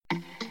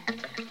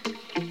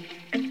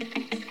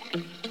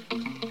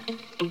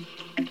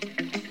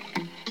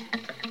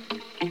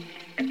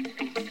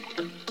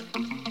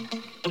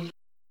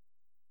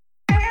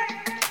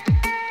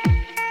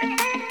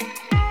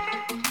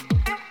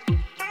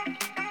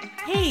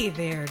Hey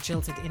there,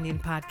 Jilted Indian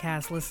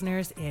Podcast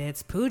listeners.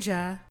 It's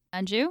Pooja.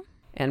 Anju.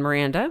 And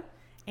Miranda.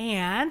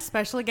 And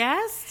special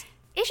guest,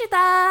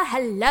 Ishita.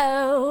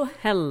 Hello.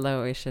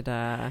 Hello,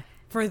 Ishita.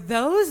 For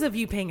those of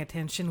you paying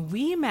attention,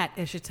 we met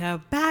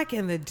Ishita back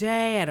in the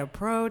day at a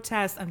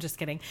protest. I'm just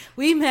kidding.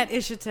 We met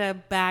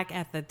Ishita back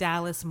at the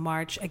Dallas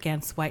March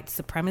Against White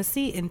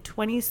Supremacy in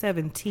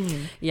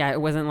 2017. Yeah,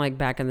 it wasn't like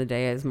back in the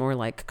day. It's more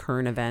like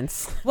current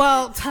events.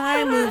 Well,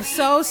 time moves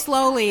so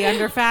slowly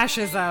under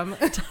fascism.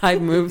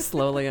 Time moves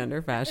slowly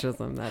under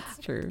fascism. That's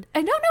true.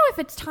 I don't know if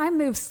it's time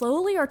moves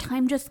slowly or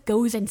time just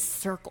goes in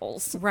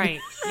circles. Right.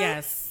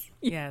 Yes.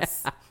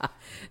 Yes.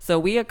 So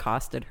we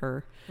accosted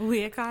her.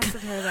 We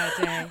accosted her that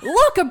day.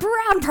 Look, a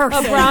brown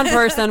person. A brown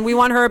person. We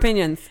want her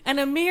opinions. And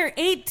a mere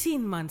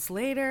 18 months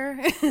later,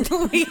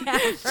 we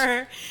have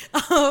her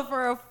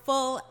for a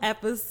full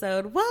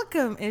episode.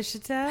 Welcome,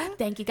 Ishita.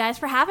 Thank you guys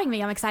for having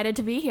me. I'm excited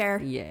to be here.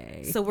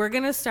 Yay. So we're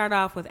going to start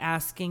off with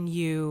asking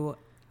you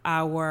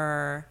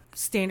our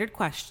standard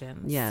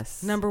questions.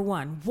 Yes. Number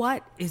one,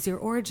 what is your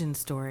origin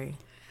story?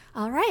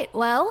 All right.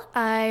 Well,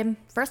 I'm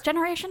first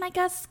generation, I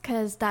guess,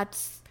 because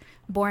that's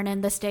born in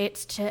the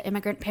States to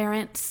immigrant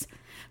parents.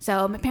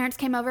 So my parents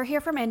came over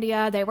here from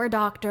India. They were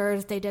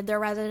doctors. They did their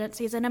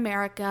residencies in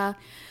America,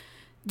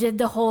 did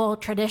the whole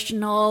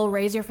traditional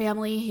raise your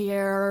family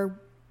here,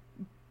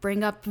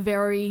 bring up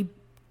very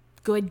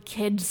good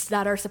kids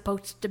that are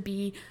supposed to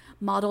be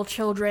model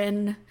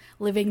children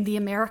living the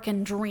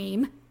American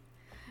dream.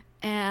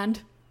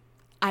 And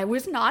I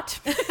was not.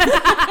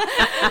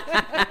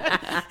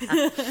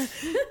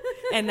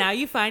 And now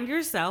you find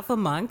yourself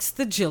amongst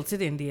the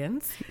Jilted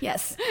Indians.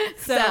 Yes.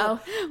 So,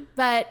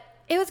 but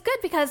it was good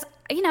because,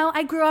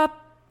 I grew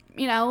up,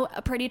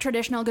 a pretty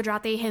traditional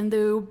Gujarati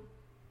Hindu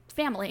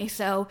family.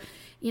 So,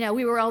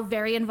 we were all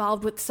very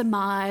involved with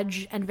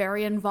Samaj and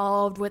very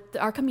involved with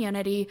our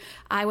community.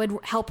 I would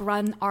help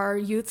run our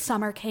youth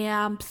summer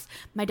camps.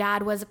 My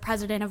dad was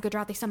president of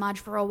Gujarati Samaj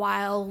for a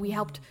while. We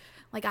helped,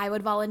 I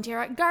would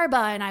volunteer at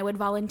Garba and I would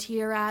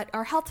volunteer at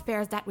our health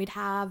fairs that we'd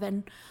have.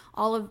 And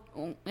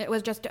it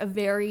was just a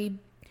very,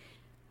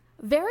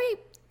 very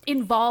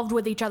involved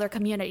with each other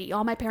community.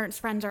 All my parents'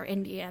 friends are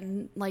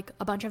Indian.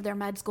 A bunch of their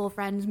med school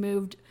friends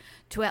moved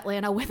to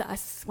Atlanta with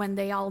us when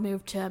they all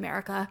moved to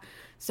America.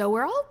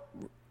 So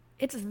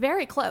it's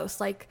very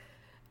close.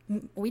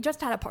 We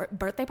just had a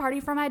birthday party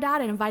for my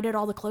dad and invited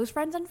all the close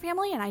friends and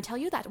family. And I tell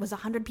you, that was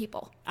 100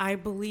 people. I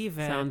believe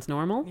it. Sounds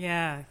normal?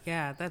 Yeah,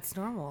 that's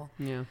normal.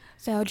 Yeah.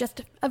 So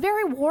just a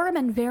very warm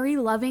and very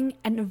loving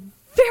and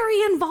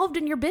very involved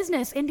in your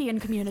business Indian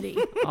community.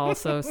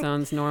 Also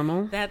sounds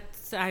normal.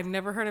 I've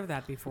never heard of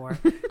that before.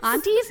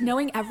 Aunties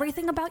knowing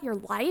everything about your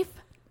life,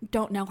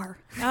 don't know her.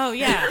 Oh,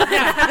 yeah.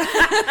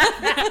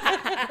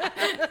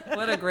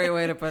 What a great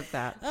way to put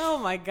that. Oh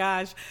my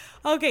gosh.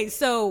 Okay,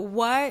 so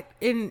what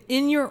in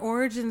your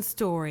origin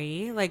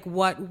story,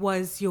 what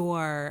was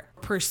your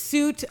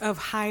pursuit of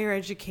higher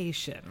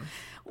education?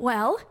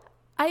 Well,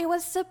 I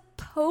was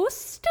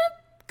supposed to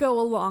go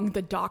along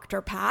the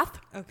doctor path.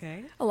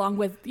 Okay. Along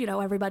with,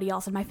 everybody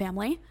else in my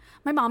family.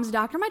 My mom's a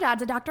doctor, my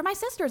dad's a doctor, my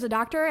sister's a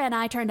doctor, and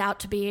I turned out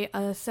to be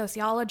a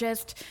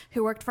sociologist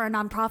who worked for a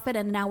nonprofit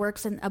and now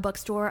works in a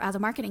bookstore as a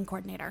marketing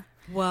coordinator.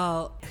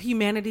 Well,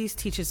 humanities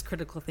teaches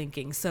critical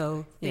thinking,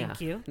 so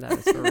thank you. That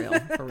is for real,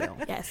 for real.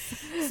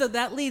 Yes. So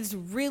that leads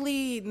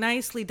really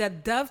nicely,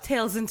 that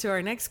dovetails into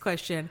our next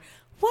question.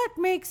 What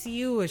makes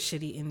you a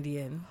shitty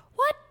Indian?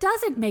 What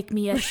doesn't make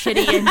me a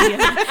shitty Indian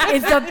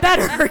is the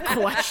better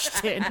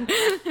question.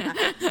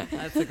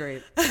 That's a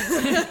great.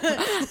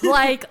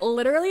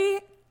 Literally,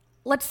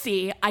 let's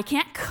see. I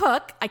can't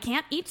cook. I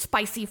can't eat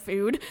spicy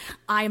food.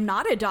 I'm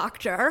not a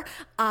doctor.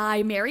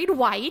 I married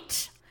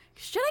white.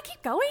 Should I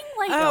keep going?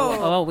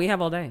 Oh, we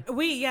have all day.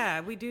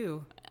 We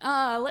do.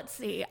 Let's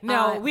see.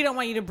 No, we don't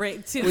want you to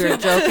break too. We are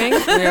joking.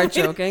 We are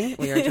joking.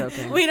 We are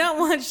joking. We don't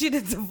want you to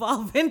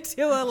devolve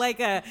into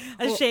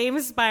a shame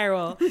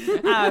spiral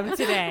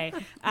today.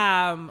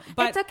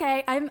 But it's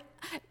okay. I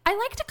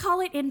like to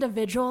call it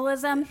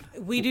individualism.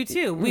 We do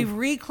too. We've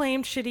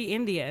reclaimed shitty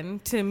Indian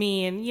to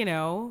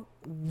mean,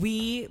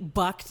 we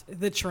bucked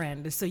the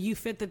trend. So you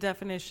fit the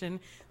definition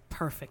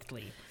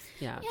perfectly.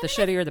 Yeah, the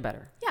shittier the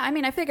better. Yeah,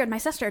 I figured my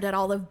sister did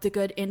all of the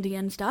good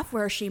Indian stuff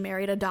where she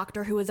married a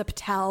doctor who was a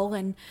Patel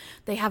and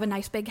they have a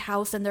nice big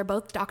house and they're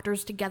both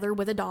doctors together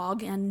with a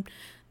dog and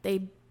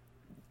they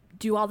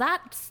do all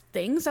that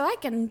thing so I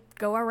can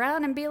go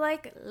around and be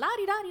like,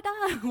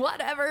 la-di-da-di-da,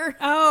 whatever.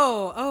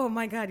 Oh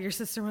my God, your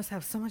sister must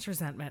have so much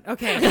resentment.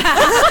 Okay.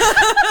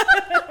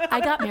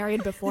 I got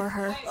married before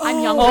her.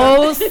 I'm younger.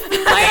 Oh,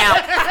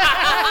 snap.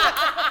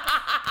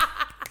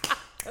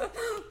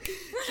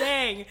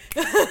 Dang.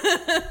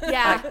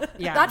 Yeah.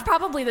 Yeah. That's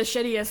probably the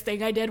shittiest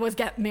thing I did was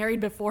get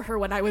married before her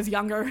when I was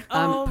younger.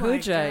 Oh my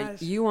Pooja,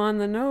 gosh. you on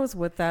the nose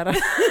with that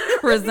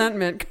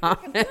resentment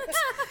comment.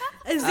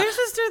 Is your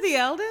sister the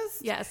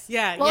eldest? Yes.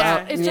 Yeah. Well,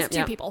 yeah. it's just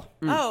Yeah. two people.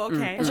 Oh,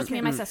 okay. It's just me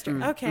and my sister.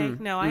 Okay,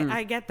 no,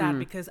 I get that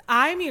because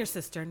I'm your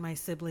sister and my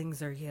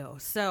siblings are you.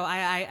 So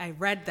I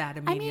read that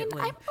I mean,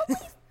 immediately.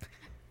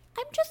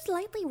 I'm just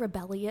slightly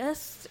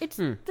rebellious. It's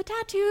the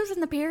tattoos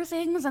and the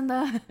piercings and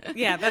the...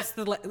 Yeah, that's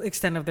the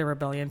extent of their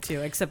rebellion,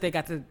 too, except they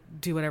got to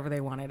do whatever they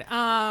wanted.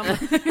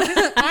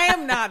 I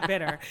am not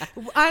bitter.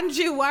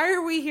 Anju, why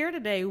are we here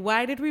today?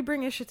 Why did we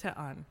bring Ishita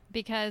on?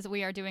 Because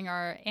we are doing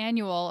our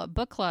annual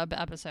book club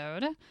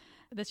episode.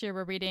 This year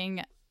we're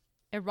reading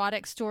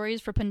Erotic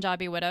Stories for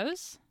Punjabi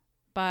Widows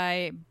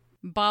by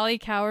Bali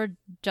Kaur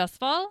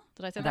Jaswal.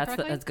 Did I say that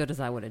correctly? As good as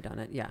I would have done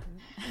it, yeah.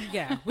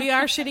 Yeah, we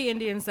are shitty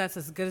Indians. That's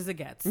as good as it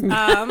gets.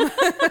 I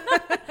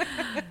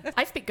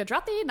speak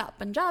Gujarati, not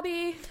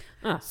Punjabi.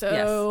 Yes.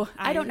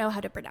 I don't know how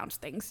to pronounce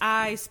things.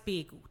 I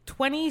speak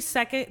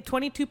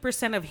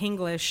 22% of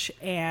Hinglish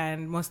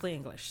and mostly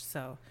English,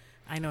 so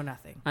I know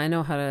nothing. I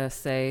know how to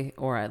say,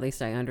 or at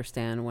least I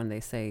understand when they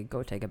say,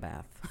 go take a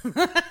bath.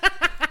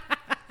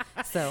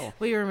 So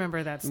we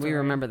remember that story. We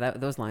remember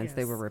those lines. Yes.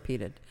 They were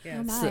repeated.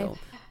 Yes. Oh,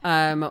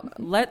 So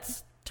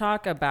let's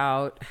talk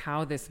about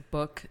how this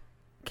book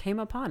came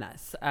upon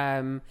us.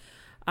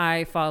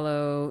 I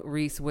follow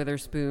Reese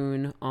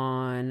Witherspoon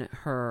on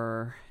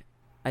her...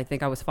 I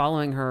think I was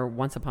following her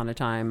once upon a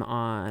time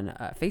on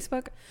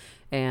Facebook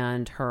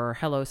and her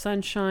Hello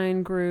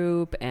Sunshine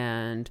group.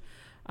 And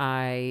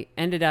I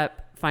ended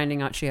up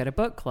finding out she had a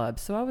book club.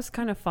 So I was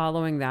kind of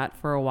following that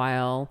for a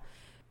while.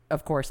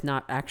 Of course,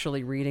 not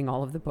actually reading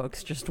all of the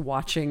books, just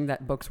watching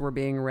that books were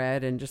being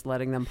read and just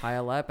letting them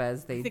pile up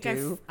as they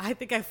do. I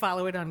think I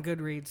follow it on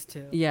Goodreads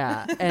too.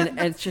 Yeah. And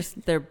it's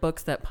just they're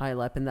books that pile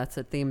up. And that's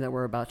a theme that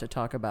we're about to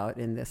talk about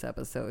in this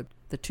episode,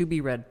 the to be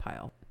read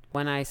pile.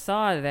 When I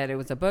saw that it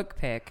was a book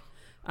pick,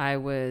 I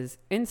was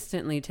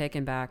instantly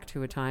taken back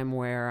to a time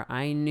where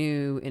I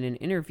knew in an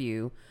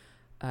interview,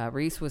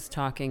 Reese was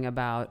talking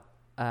about,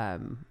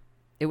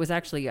 it was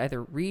actually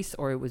either Reese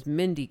or it was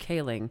Mindy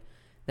Kaling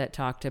that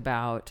talked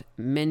about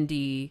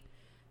Mindy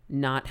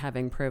not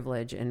having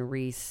privilege and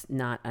Reese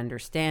not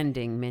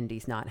understanding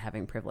Mindy's not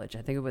having privilege.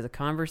 I think it was a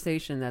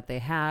conversation that they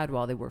had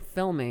while they were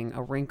filming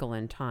A Wrinkle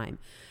in Time.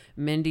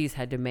 Mindy's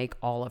had to make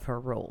all of her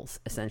roles,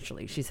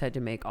 essentially. She's had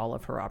to make all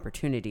of her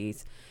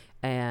opportunities.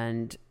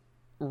 And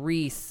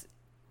Reese,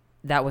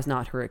 that was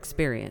not her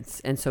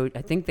experience. And so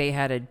I think they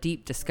had a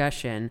deep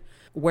discussion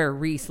where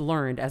Reese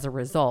learned as a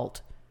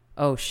result,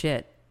 oh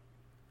shit,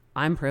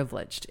 I'm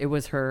privileged. It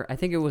was her, I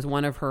think it was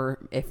one of her,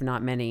 if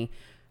not many,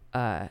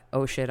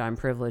 oh shit, I'm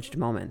privileged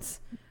moments.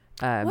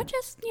 Which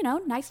is,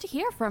 nice to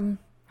hear from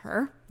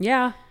her.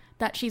 Yeah.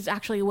 That she's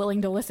actually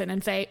willing to listen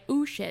and say,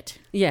 ooh, shit,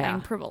 yeah,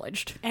 I'm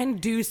privileged.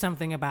 And do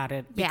something about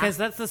it. Because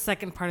that's the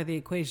second part of the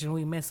equation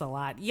we miss a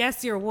lot.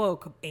 Yes, you're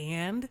woke,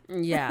 and?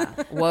 Yeah,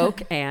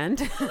 woke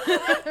and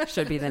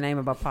should be the name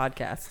of a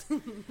podcast.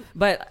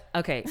 But,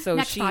 okay, so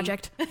Next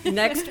project.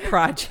 Next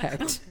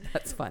project.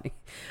 That's funny.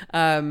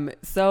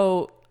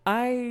 So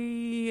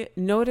I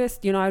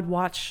noticed, I'd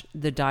watch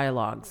the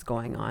dialogues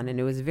going on, and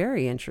it was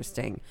very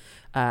interesting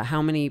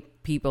how many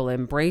people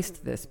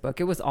embraced this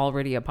book. It was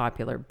already a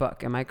popular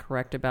book. Am I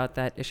correct about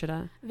that,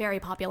 Ishita? Very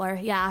popular.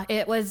 Yeah,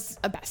 it was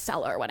a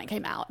bestseller when it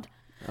came out.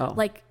 Oh.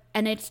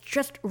 And it's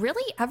just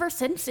really ever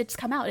since it's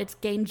come out, it's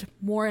gained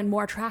more and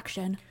more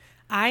traction.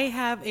 I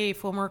have a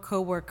former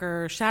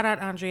coworker, shout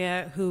out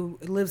Andrea, who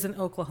lives in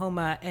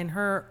Oklahoma, and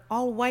her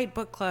all-white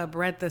book club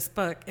read this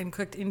book and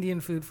cooked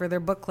Indian food for their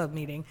book club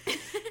meeting.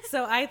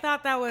 So I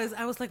thought I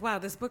was like, wow,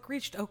 this book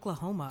reached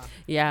Oklahoma.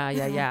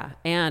 Yeah.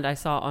 And I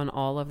saw on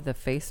all of the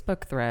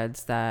Facebook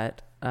threads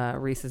that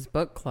Reese's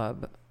book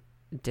club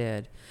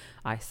did,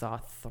 I saw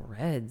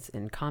threads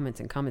and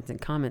comments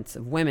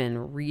of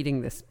women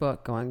reading this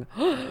book going,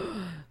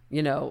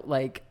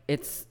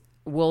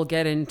 we'll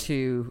get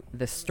into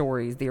the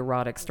stories, the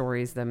erotic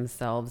stories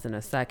themselves in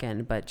a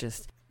second, but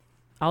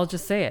I'll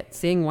just say it.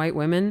 Seeing white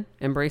women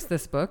embrace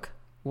this book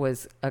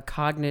was a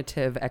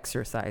cognitive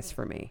exercise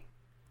for me.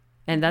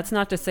 And that's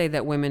not to say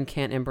that white women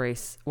can't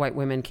embrace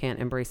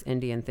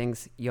Indian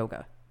things,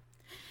 yoga.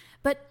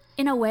 But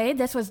in a way,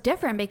 this was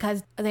different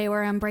because they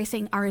were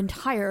embracing our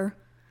entire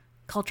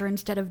culture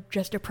instead of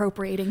just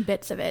appropriating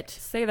bits of it.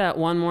 Say that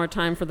one more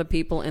time for the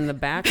people in the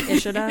back,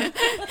 Ishita.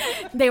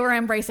 They were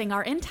embracing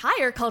our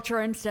entire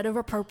culture instead of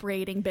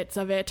appropriating bits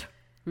of it.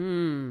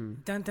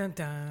 Dun, dun,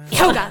 dun.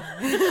 Yoga.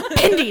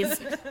 Pindies.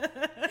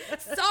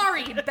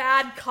 Sorry,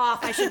 bad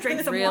cough. I should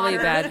drink some really water.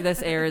 Bad.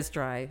 This air is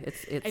dry.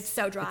 It's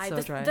so dry. It's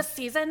so dry. The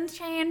seasons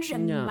change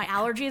and my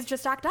allergies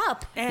just act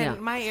up.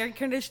 And my air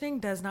conditioning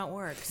does not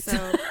work. So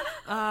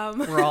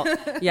we're all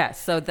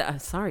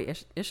sorry,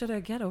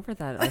 Ishita, get over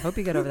that. I hope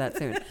you get over that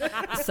soon.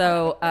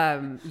 So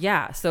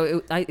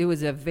it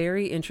was a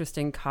very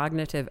interesting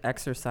cognitive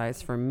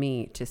exercise for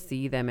me to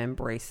see them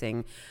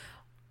embracing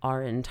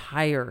our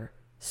entire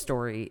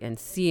story and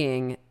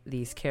seeing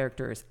these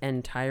characters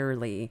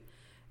entirely,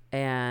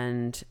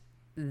 and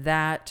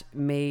that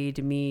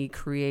made me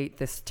create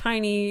this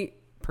tiny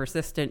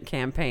persistent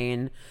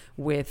campaign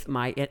with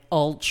my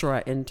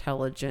ultra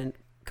intelligent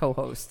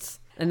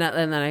co-hosts. And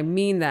I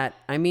mean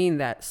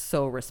that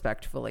so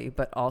respectfully,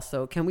 but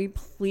also, can we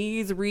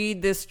please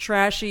read this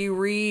trashy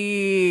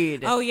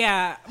read? Oh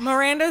yeah,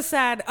 Miranda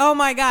said, "Oh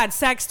my God,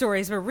 sex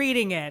stories. We're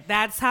reading it."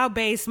 That's how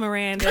base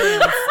Miranda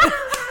is.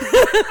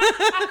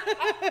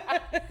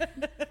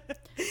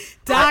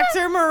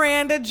 Dr.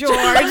 Miranda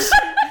George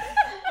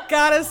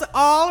got us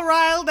all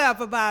riled up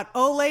about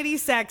old lady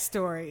sex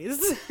stories.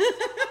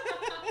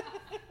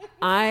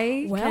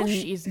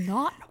 She's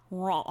not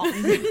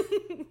wrong.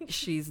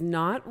 She's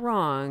not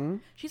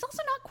wrong. She's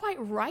also not quite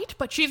right,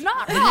 but she's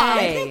not wrong.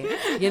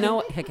 Hey, you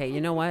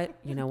know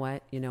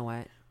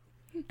what?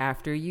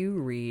 After you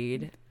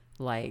read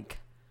like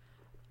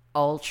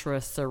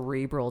ultra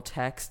cerebral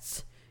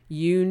texts,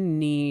 you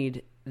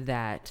need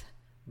that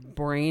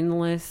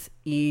brainless,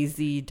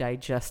 easy,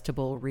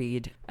 digestible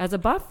read as a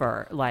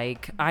buffer.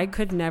 Like I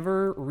could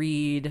never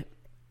read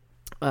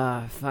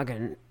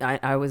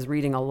I was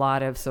reading a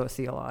lot of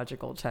sociology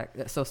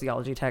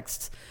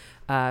texts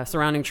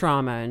surrounding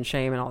trauma and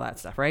shame and all that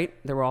stuff, right?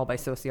 They were all by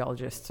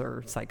sociologists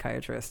or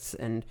psychiatrists,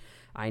 and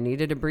I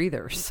needed a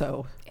breather.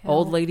 So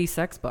old lady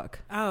sex book.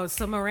 Oh,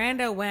 so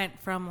Miranda went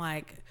from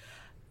like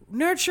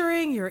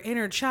nurturing your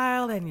inner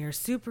child and your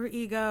super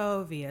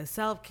ego via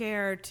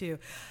self-care to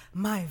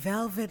my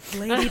velvet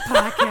lady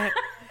pocket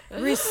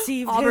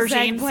received his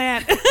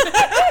eggplant.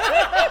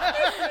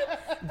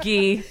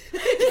 Ghee.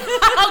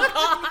 Oh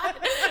God,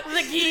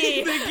 the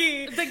ghee.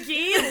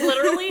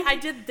 Literally, I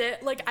did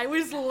that. Like I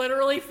was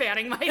literally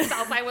fanning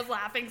myself. I was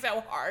laughing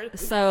so hard.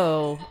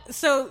 So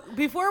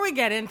before we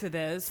get into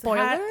this,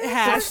 Spoilers?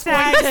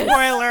 hashtag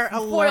spoiler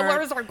alert.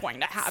 Spoilers are going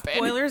to happen.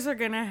 Spoilers are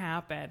going to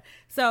happen.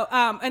 So,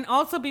 and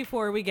also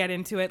before we get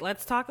into it,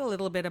 let's talk a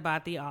little bit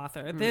about the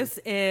author. This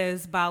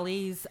is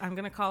Bali's, I'm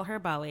going to call her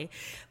Bali,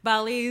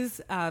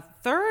 Bali's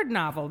third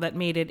novel that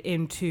made it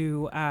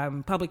into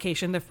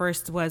publication. The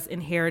first was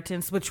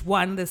Inheritance, which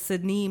won the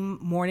Sydney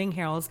Morning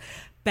Herald's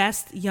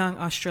Best Young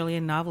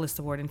Australian Novelist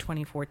Award in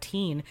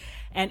 2014.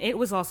 And it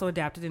was also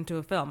adapted into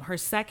a film. Her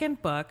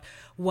second book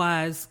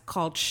was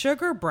called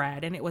Sugar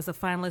Bread, and it was a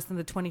finalist in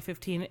the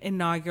 2015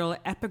 inaugural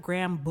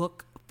Epigram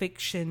Book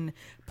Fiction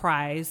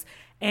Prize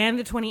and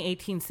the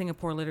 2018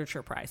 Singapore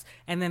Literature Prize.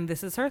 And then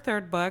this is her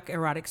third book,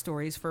 Erotic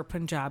Stories for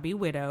Punjabi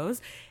Widows.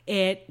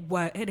 It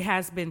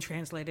has been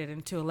translated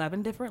into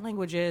 11 different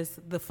languages.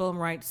 The film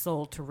rights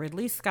sold to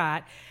Ridley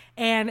Scott.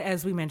 And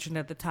as we mentioned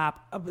at the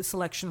top, a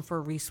selection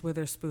for Reese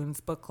Witherspoon's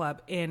book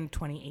club in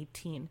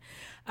 2018.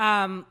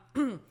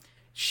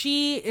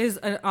 She is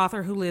an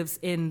author who lives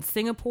in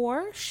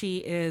Singapore. She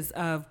is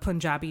of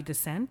Punjabi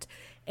descent.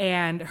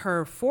 And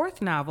her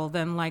fourth novel, The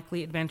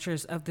Unlikely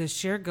Adventures of the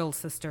Shirgill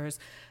Sisters,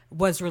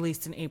 was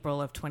released in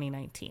April of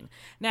 2019.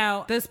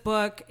 Now, this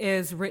book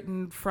is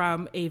written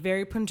from a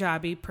very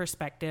Punjabi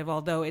perspective,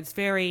 although I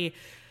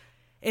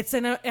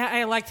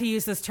like to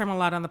use this term a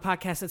lot on the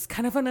podcast. It's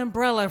kind of an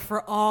umbrella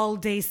for all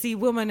Desi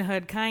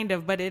womanhood, kind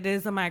of, but it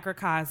is a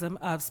microcosm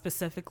of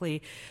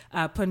specifically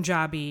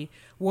Punjabi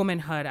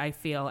womanhood, I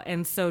feel.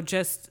 And so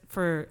just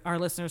for our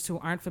listeners who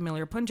aren't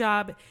familiar,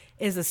 Punjab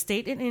is a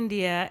state in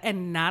India,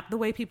 and not the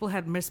way people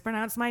had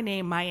mispronounced my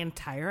name my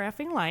entire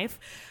effing life.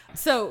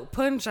 So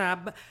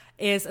Punjab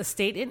is a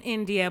state in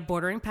India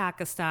bordering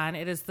Pakistan.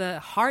 It is the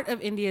heart of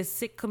India's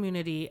Sikh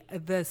community.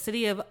 The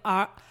city of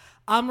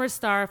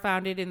Amritsar,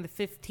 founded in the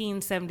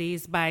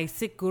 1570s by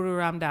Sikh Guru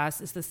Ram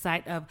Das, is the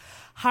site of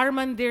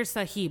Harmandir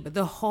Sahib,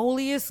 the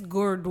holiest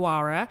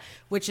Gurdwara,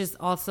 which is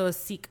also a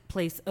Sikh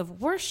place of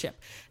worship.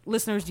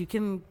 Listeners, you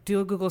can do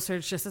a Google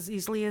search just as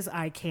easily as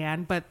I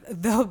can, but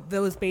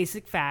those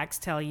basic facts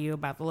tell you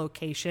about the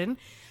location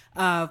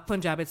of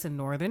Punjab. It's in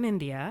northern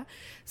India.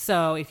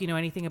 So if you know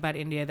anything about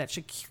India, that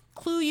should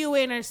clue you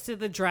in as to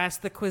the dress,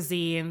 the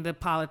cuisine, the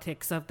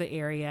politics of the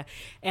area,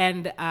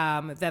 and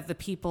that the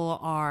people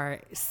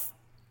are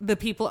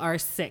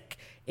Sikh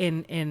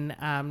in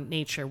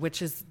nature,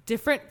 which is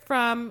different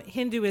from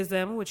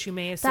Hinduism, which you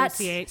may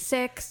associate. That's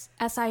Sikh,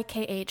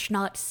 S-I-K-H,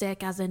 not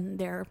sick as in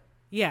they're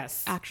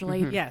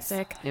actually yes.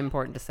 sick.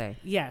 Important to say.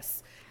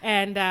 Yes.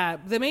 And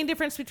the main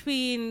difference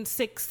between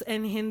Sikhs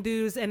and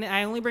Hindus, and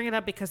I only bring it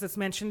up because it's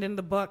mentioned in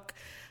the book,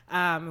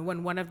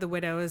 when one of the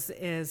widows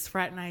is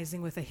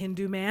fraternizing with a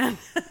Hindu man.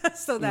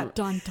 So that,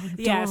 dun, dun,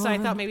 yeah, so I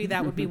dun. thought maybe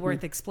that would be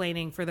worth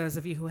explaining for those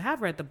of you who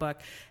have read the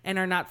book and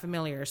are not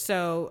familiar.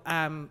 So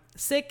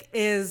Sikh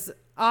is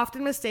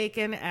often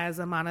mistaken as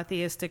a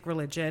monotheistic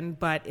religion,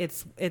 but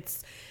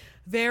it's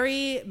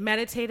very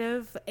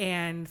meditative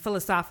and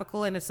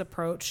philosophical in its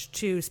approach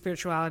to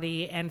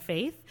spirituality and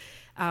faith.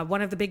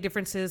 One of the big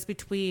differences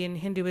between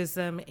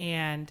Hinduism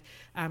and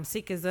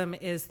Sikhism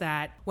is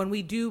that when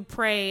we do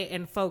pray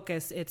and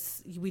focus,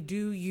 we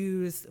do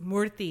use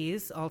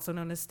murtis, also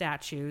known as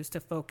statues, to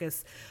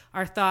focus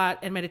our thought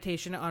and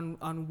meditation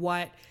on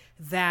what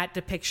that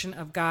depiction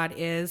of God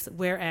is,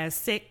 whereas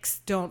Sikhs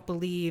don't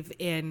believe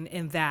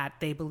in that.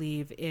 They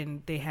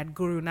had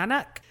Guru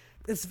Nanak.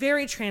 It's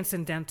very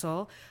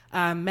transcendental,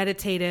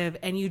 meditative,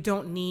 and you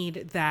don't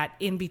need that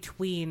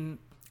in-between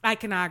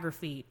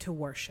iconography to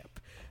worship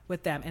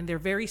with them. And they're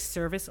very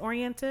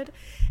service-oriented.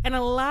 And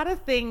a lot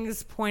of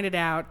things pointed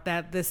out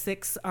that the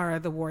Sikhs are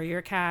the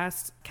warrior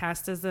caste.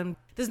 Casteism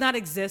does not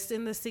exist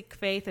in the Sikh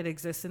faith. It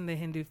exists in the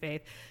Hindu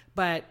faith.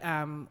 But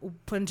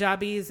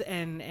Punjabis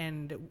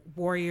and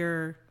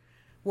warrior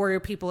warrior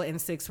people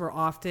and Sikhs were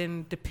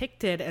often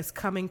depicted as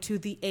coming to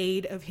the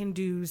aid of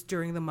Hindus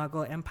during the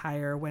Mughal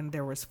Empire when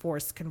there was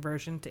forced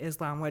conversion to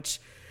Islam, which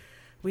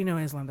we know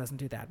Islam doesn't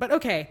do that. But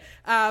okay,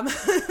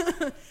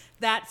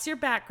 that's your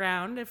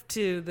background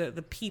to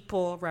the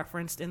people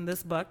referenced in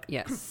this book.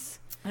 Yes.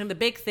 And the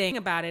big thing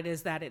about it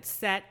is that it's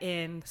set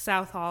in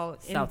Southall,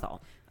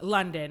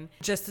 London,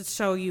 just to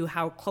show you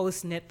how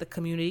close-knit the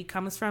community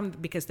comes from,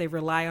 because they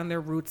rely on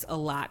their roots a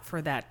lot for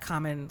that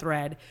common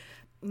thread.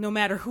 No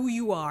matter who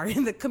you are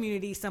in the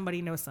community,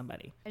 somebody knows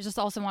somebody. I just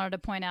also wanted to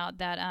point out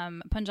that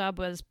Punjab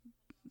was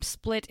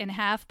split in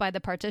half by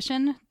the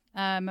partition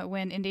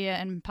when India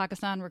and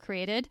Pakistan were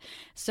created.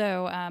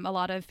 So a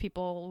lot of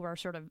people were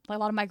a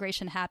lot of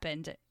migration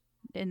happened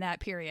in that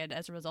period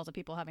as a result of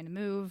people having to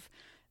move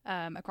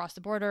across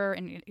the border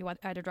in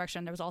either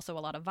direction. There was also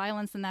a lot of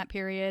violence in that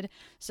period.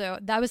 So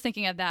I was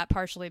thinking of that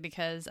partially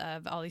because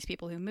of all these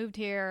people who moved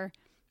here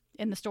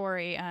in the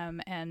story.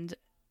 And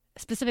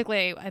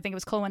specifically, I think it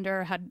was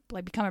Kulwinder had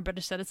become a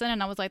British citizen.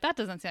 And I was like, that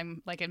doesn't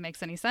seem like it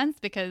makes any sense,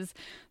 because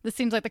this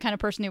seems like the kind of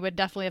person who would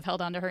definitely have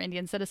held on to her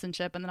Indian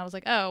citizenship. And then I was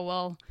like, oh,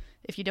 well,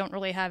 if you don't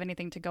really have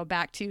anything to go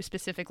back to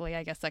specifically,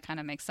 I guess that kind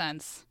of makes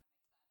sense.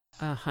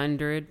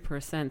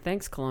 100%.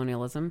 Thanks,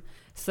 colonialism.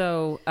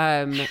 So,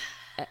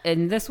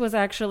 and this was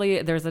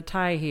actually, there's a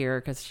tie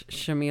here because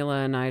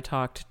Shamila and I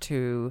talked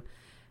to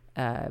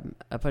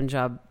a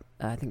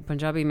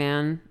Punjabi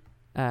man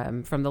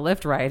from the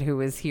Lift Ride who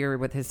was here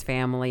with his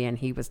family, and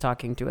he was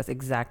talking to us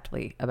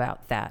exactly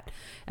about that.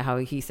 How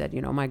he said,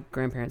 my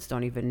grandparents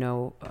don't even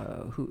know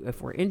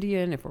if we're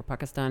Indian, if we're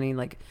Pakistani.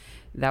 Like,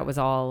 that was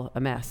all a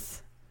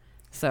mess.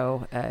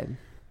 So,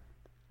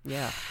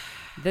 yeah,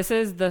 this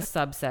is the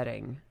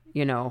subsetting,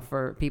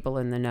 for people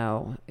in the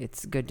know.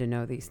 It's good to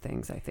know these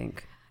things, I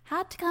think.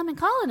 Had to come and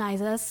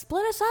colonize us,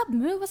 split us up,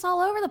 move us all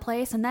over the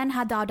place, and then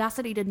had the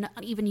audacity to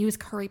not even use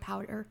curry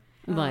powder.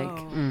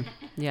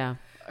 Yeah.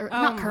 Or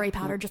not curry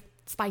powder, just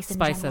spice in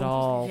Spice general. it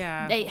all.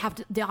 Yeah. They have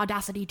the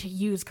audacity to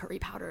use curry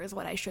powder is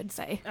what I should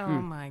say. Oh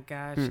my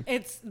gosh.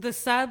 It's the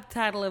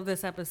subtitle of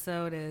this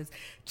episode is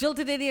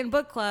Jilted Indian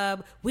Book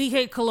Club, We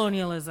Hate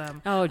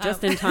Colonialism. Oh,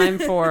 just in time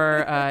for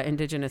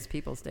Indigenous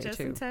Peoples Day, just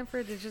too. in time for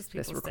Indigenous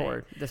Peoples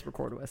Day. This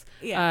record was.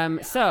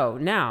 Yeah. So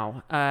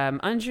now,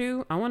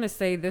 Anju, I want to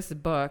say this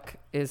book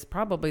is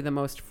probably the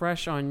most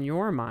fresh on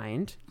your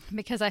mind.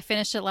 Because I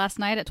finished it last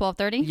night at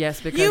 12:30?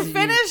 Yes, because You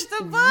finished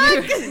the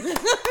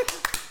book!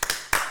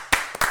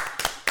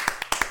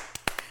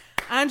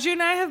 Anju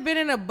and I have been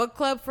in a book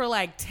club for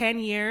like 10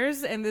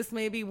 years, and this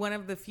may be one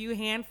of the few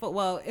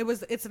handful,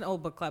 it's an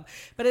old book club,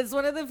 but it's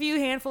one of the few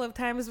handful of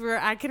times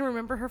where I can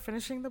remember her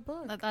finishing the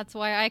book. That's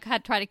why I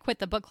had tried to quit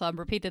the book club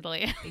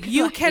repeatedly.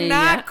 You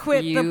cannot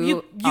quit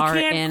you are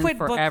can't in quit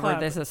forever. book club.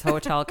 This is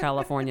Hotel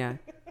California.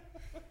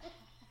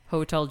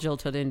 Hotel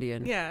Jilted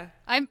Indian. Yeah.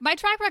 My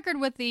track record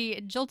with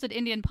the Jilted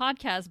Indian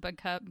podcast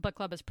book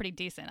club is pretty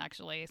decent,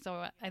 actually.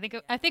 So I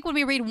think when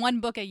we read one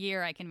book a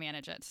year, I can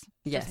manage it.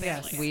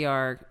 Yes. We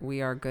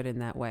are good in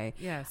that way.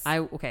 Yes.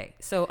 Okay.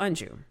 So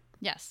Anju,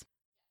 Yes.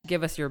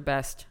 give us your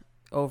best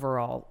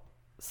overall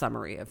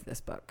summary of this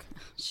book.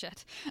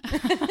 Shit.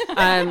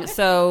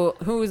 So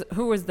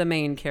who was the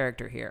main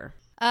character here?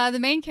 The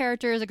main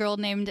character is a girl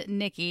named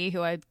Nikki,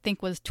 who I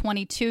think was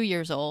 22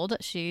 years old.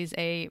 She's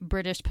a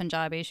British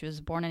Punjabi. She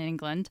was born in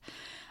England.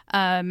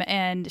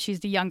 And she's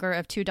the younger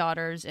of two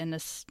daughters in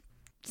this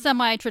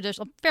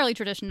semi-traditional, fairly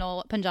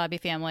traditional Punjabi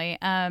family.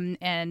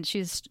 And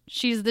she's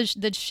the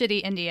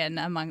shitty Indian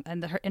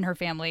in her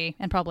family,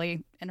 and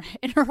probably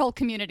in her whole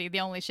community,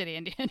 the only shitty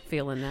Indian.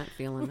 Feeling that.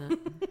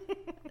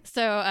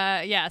 So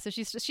so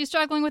she's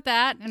struggling with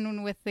that,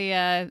 and with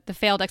the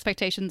failed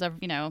expectations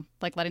of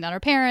letting down her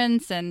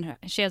parents, and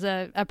she has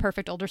a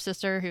perfect older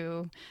sister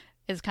who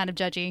is kind of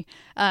judgy,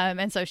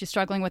 and so she's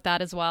struggling with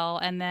that as well.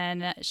 And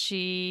then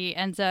she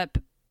ends up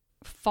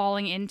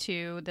falling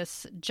into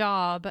this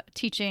job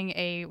teaching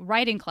a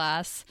writing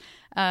class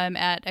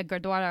at a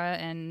gurdwara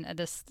in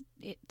this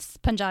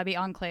Punjabi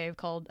enclave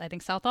called, I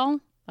think, Southall.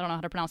 I don't know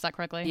how to pronounce that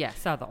correctly. Yeah,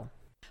 Southall.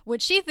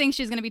 Which she thinks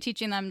she's going to be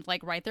teaching them to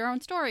write their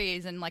own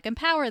stories and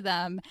empower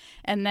them,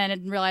 and then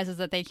it realizes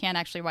that they can't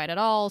actually write at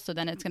all. So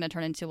then it's going to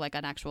turn into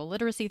an actual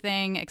literacy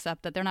thing,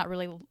 except that they're not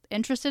really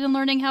interested in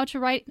learning how to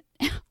write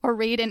or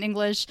read in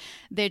English.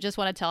 They just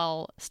want to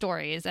tell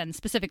stories, and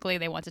specifically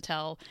they want to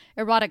tell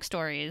erotic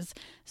stories.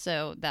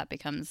 So that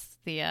becomes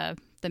the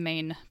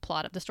main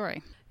plot of the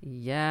story.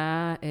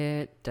 Yeah,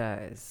 it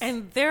does.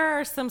 And there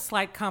are some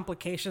slight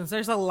complications.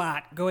 There's a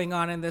lot going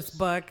on in this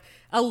book.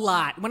 A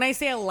lot. When I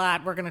say a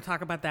lot, we're going to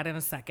talk about that in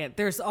a second.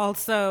 There's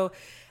also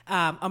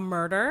a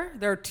murder.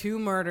 There are two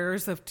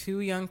murders of two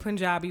young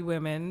Punjabi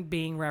women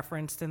being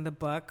referenced in the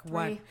book.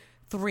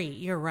 Three.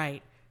 You're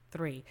right.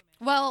 3.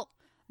 Well,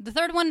 the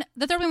third one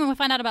we'll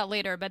find out about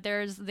later, but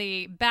there's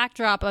the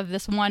backdrop of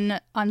this one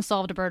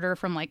unsolved murder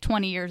from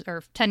 20 years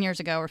or 10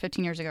 years ago or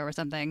 15 years ago or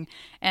something,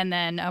 and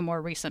then a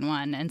more recent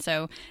one. And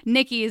so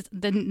Nikki's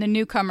the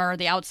newcomer,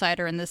 the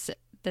outsider in this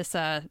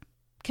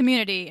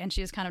community, and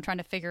she's kind of trying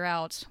to figure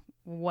out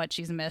what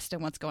she's missed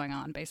and what's going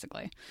on,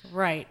 basically.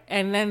 Right.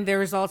 And then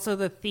there's also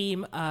the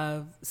theme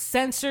of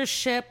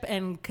censorship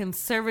and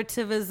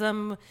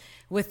conservatism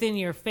within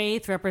your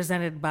faith,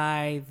 represented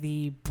by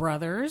the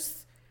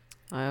brothers.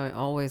 I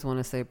always want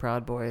to say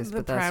Proud Boys, The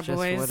but that's Proud just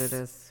Boys. what it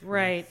is.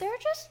 Right. They're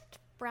just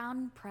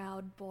brown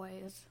Proud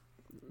Boys.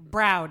 The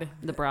Proud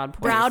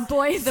Boys. Proud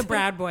Boys. The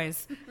Proud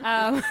Boys.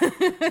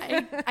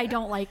 I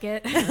don't like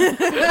it.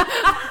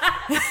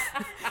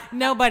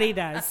 Nobody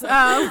does.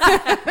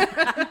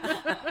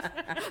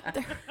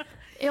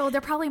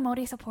 They're probably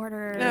Modi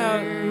supporters.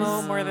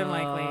 No, more than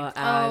likely.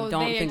 I Oh,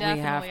 don't they think we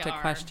have definitely to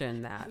are.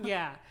 question that.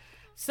 Yeah.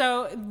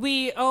 So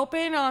we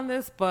open on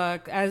this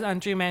book, as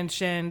Andrew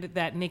mentioned,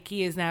 that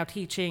Nikki is now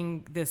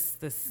teaching this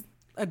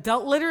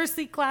adult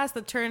literacy class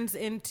that turns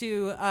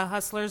into a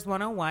Hustlers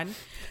 101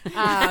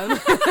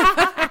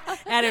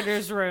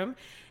 editor's room.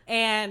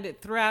 And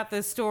throughout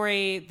the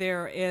story,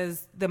 there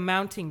is the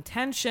mounting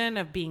tension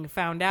of being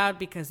found out,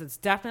 because it's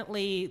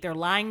definitely, they're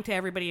lying to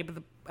everybody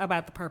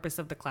about the purpose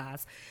of the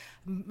class.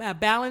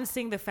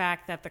 Balancing the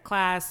fact that the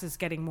class is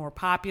getting more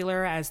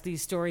popular as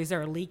these stories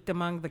are leaked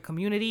among the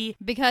community.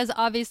 Because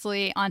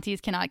obviously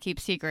aunties cannot keep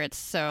secrets,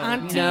 so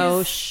Aunties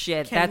No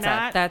shit.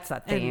 cannot, That's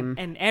a theme.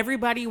 and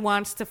everybody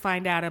wants to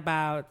find out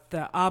about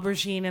the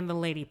aubergine and the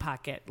lady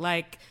pocket.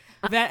 Like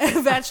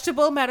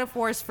vegetable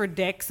metaphors for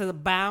dicks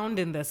abound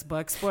in this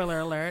book. Spoiler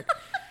alert.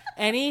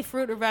 Any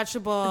fruit or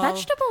vegetable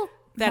Vegetable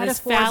that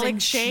is metaphors phallic in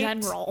shaped.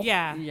 general.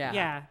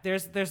 Yeah.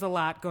 There's a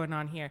lot going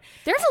on here.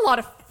 There's a lot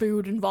of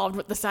food involved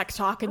with the sex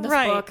talk in this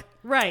book.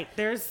 Right.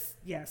 There's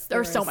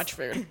so much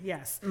food.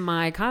 Yes.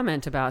 My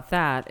comment about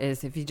that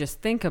is, if you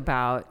just think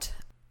about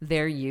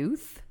their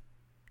youth,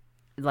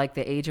 like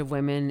the age of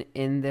women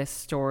in this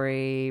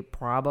story,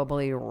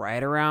 probably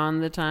right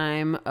around the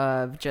time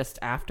of just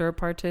after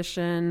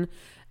partition,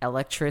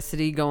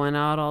 electricity going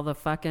out all the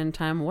fucking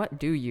time. What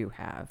do you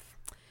have?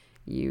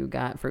 You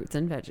got fruits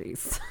and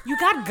veggies. You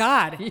got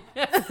God.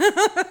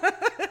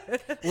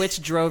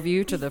 Which drove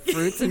you to the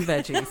fruits and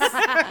veggies.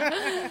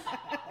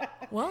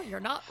 Well, you're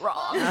not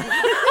wrong.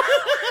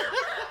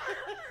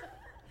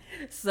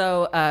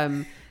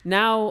 So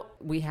now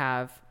we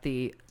have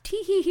the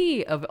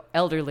tee-hee-hee of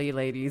elderly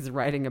ladies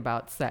writing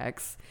about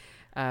sex.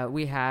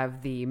 We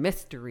have the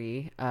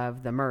mystery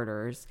of the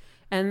murders.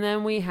 And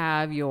then we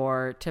have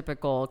your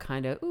typical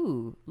kind of,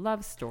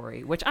 love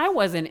story, which I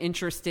wasn't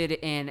interested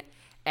in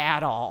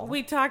at all.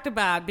 We talked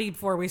about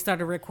before we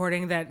started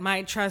recording that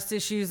my trust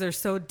issues are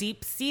so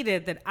deep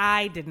seated that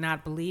I did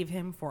not believe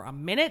him for a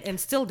minute and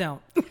still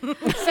don't.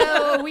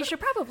 So we should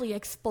probably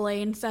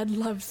explain said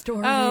love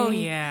story. Oh,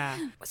 yeah.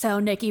 So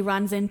Nikki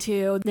runs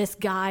into this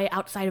guy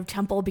outside of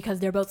Temple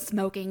because they're both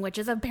smoking, which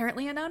is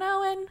apparently a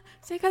no-no in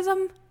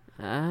Sikhism.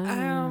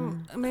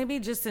 Maybe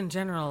just in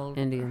general.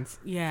 Indians.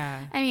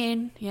 Yeah. I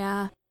mean,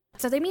 yeah.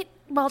 So they meet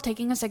while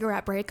taking a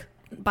cigarette break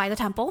by the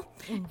temple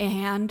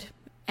and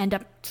end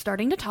up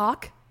starting to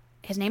talk.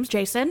 His name's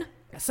Jason.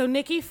 So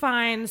Nikki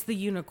finds the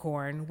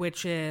unicorn,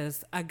 which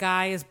is a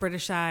guy as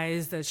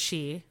Britishized as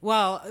she.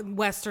 Well,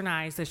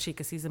 westernized as she,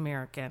 because he's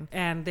American.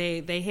 And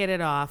they hit it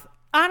off.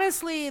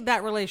 Honestly,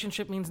 that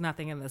relationship means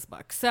nothing in this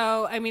book.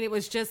 So, I mean, it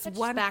was just It's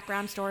one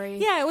background story.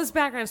 Yeah, it was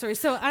background story.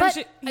 So, But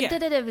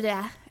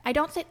yeah. I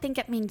don't think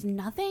it means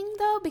nothing,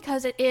 though,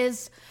 because it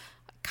is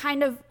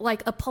kind of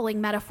like a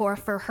pulling metaphor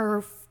for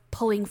her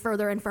pulling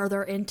further and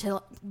further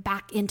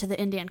back into the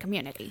Indian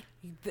community.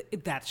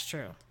 That's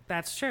true.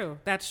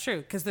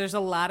 Because there's a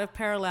lot of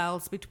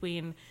parallels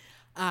between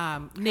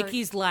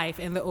Nikki's life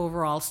and the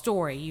overall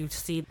story. You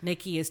see,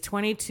 Nikki is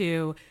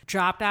 22,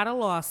 dropped out of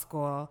law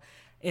school,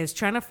 is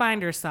trying to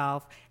find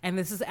herself, and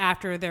this is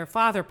after their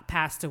father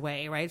passed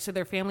away, right? So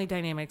their family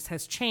dynamics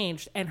has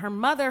changed, and her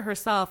mother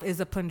herself is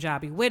a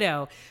Punjabi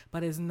widow,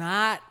 but is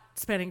not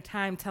spending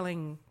time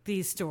telling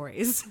these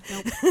stories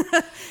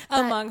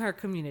among her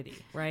community,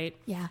 right?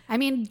 Yeah. I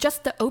mean,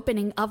 just the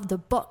opening of the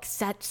book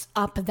sets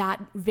up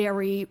that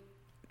very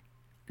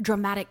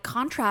dramatic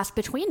contrast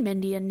between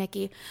Mindy and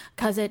Nikki,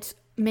 because it's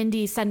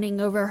Mindy sending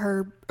over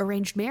her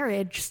arranged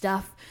marriage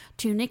stuff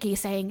to Nikki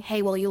saying,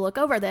 hey, will you look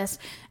over this?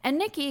 And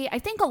Nikki, I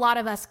think a lot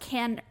of us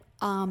can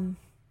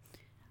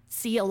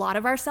see a lot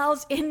of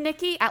ourselves in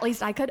Nikki. At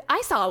least I could.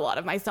 I saw a lot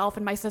of myself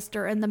and my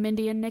sister in the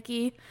Mindy and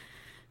Nikki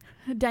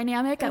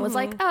dynamic. I was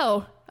like,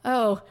 oh,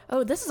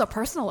 this is a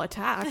personal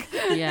attack.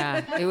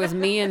 Yeah, it was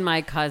me and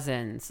my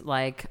cousins.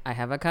 Like, I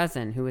have a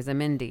cousin who is a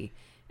Mindy,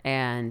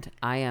 and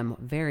I am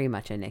very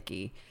much a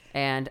Nikki.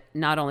 And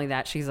not only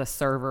that, she's a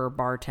server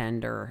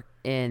bartender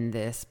in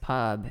this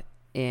pub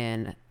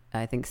in,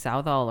 I think,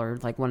 Southall or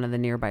like one of the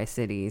nearby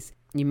cities.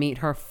 You meet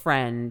her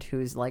friend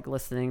who's like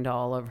listening to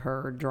all of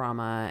her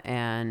drama,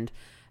 and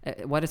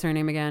what is her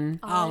name again?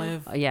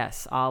 Olive.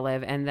 Yes,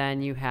 Olive. And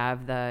then you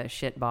have the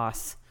shit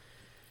boss,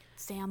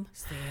 Sam.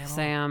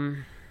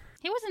 Sam.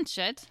 he wasn't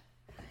shit.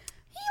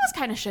 He was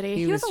kind of shitty.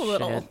 He He was was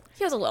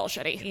a little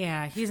shit. shitty.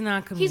 Yeah, he's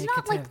not communicative. He's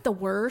not like the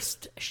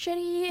worst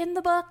shitty in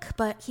the book,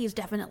 but he's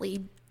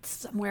definitely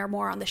somewhere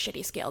more on the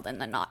shitty scale than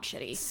the not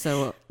shitty.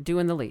 So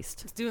doing the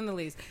least. It's doing the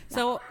least.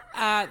 So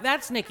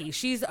that's Nikki.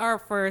 She's our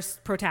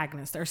first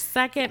protagonist. Our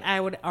second, I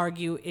would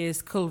argue,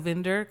 is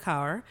Kulvinder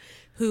Kaur,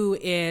 who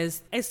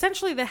is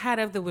essentially the head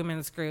of the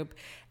women's group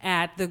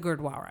at the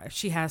Gurdwara.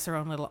 She has her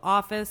own little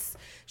office.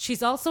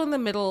 She's also in the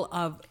middle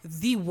of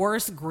the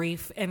worst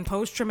grief and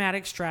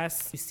post-traumatic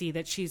stress. You see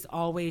that she's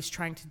always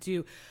trying to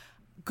do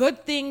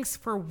good things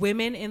for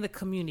women in the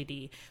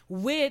community,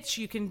 which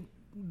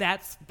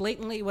that's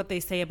blatantly what they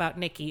say about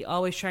Nikki,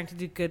 always trying to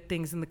do good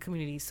things in the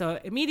community. So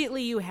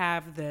immediately you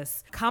have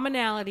this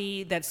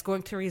commonality that's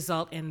going to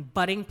result in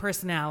budding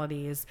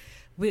personalities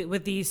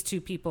with these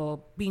two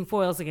people being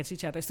foils against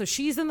each other. So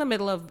she's in the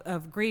middle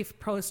of grief,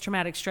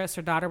 post-traumatic stress.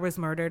 Her daughter was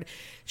murdered.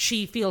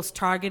 She feels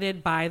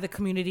targeted by the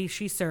community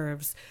she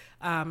serves.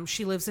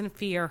 She lives in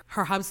fear.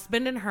 Her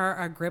husband and her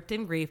are gripped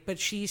in grief, but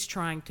she's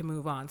trying to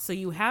move on. So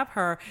you have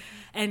her,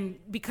 and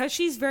because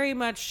she's very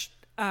much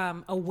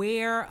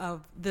aware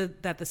of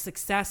that the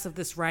success of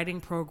this writing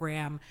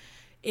program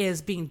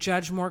is being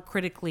judged more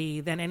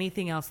critically than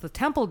anything else the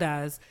temple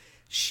does,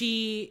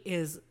 she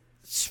is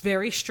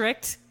very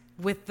strict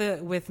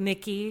with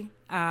Nikki,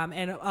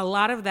 and a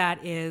lot of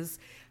that is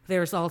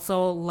there's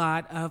also a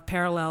lot of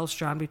parallels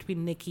drawn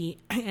between Nikki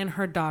and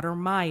her daughter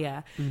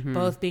Maya,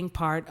 both being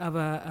part of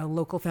a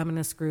local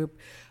feminist group,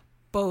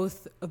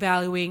 both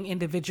valuing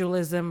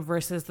individualism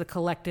versus the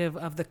collective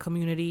of the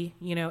community,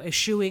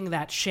 eschewing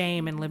that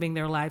shame and living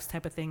their lives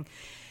type of thing.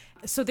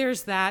 So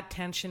there's that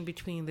tension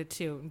between the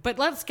two. But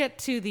let's get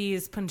to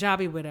these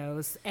Punjabi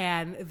widows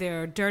and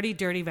their dirty,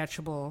 dirty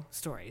vegetable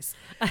stories.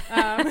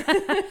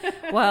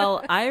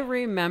 Well, I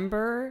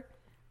remember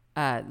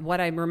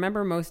what I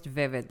remember most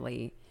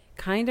vividly,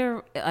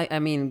 I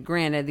mean,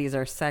 granted, these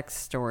are sex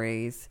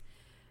stories,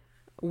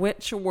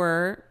 which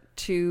were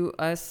to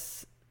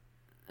us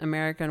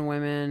American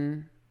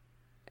women,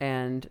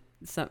 and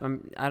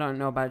some, I don't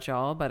know about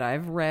y'all, but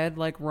I've read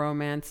like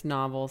romance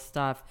novel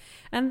stuff,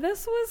 and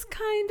this was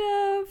kind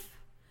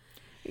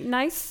of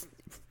nice,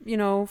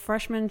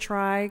 freshman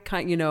try,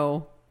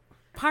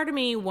 Part of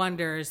me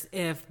wonders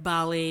if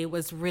Bali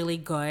was really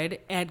good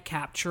at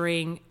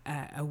capturing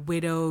a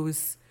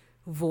widow's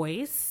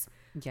voice.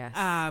 Yes.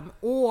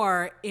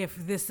 Or if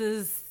this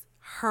is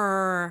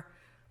her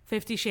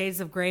 50 Shades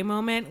of Grey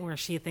moment where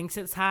she thinks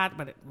it's hot,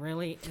 but it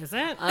really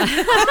isn't.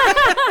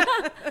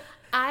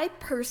 I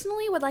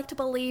personally would like to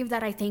believe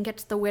that I think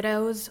it's the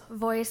widow's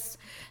voice,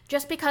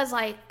 just because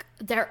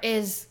there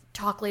is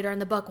talk later in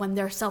the book when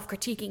they're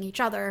self-critiquing each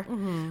other,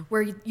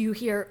 where you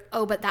hear,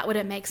 oh, but that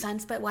wouldn't make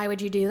sense, but why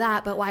would you do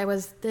that, but why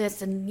was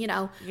this, and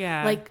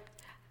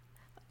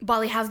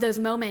Bali has those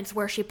moments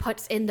where she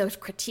puts in those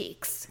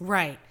critiques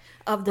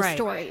of the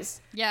stories.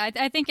 Yeah,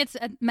 I think it's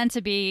meant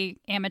to be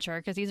amateur,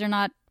 because these are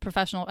not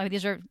professional. I mean,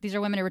 these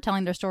are women who are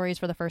telling their stories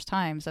for the first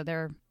time, so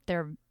they're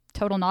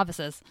total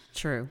novices.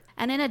 True.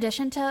 And in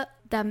addition to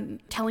them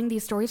telling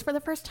these stories for the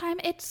first time,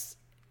 it's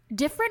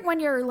different when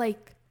you're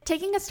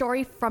taking a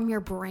story from your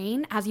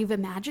brain as you've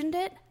imagined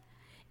it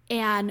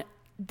and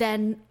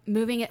then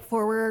moving it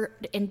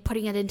forward and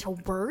putting it into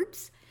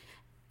words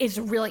is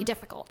really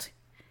difficult.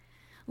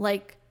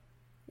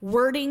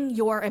 Wording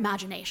your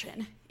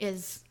imagination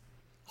is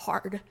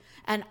hard.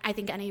 And I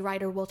think any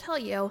writer will tell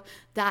you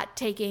that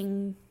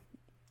taking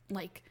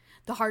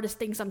the hardest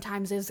thing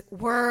sometimes is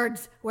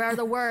words. Where are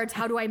the words?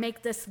 How do I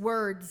make this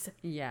words?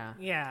 Yeah.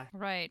 Yeah.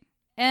 Right.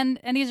 And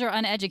these are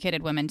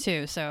uneducated women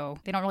too, so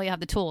they don't really have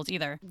the tools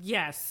either.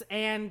 Yes.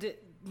 And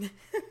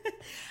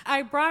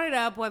I brought it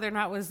up whether or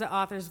not it was the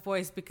author's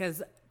voice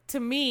because to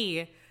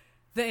me,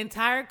 the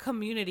entire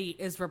community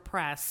is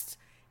repressed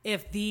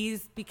if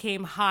these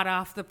became hot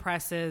off the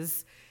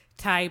presses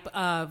type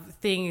of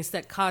things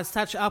that cause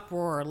such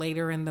uproar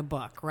later in the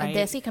book, right? A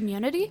Desi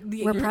community?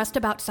 Repressed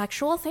about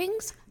sexual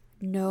things?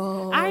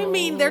 No. I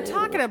mean, they're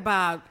talking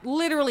about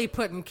literally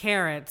putting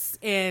carrots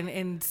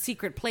in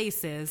secret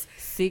places.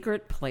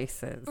 Secret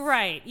places.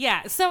 Right.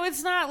 Yeah. So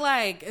it's not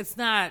it's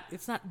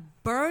not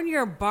burn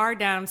your bar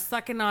down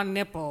sucking on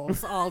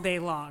nipples all day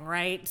long,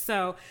 right?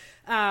 So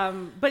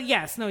but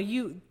yes, no,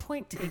 you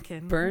point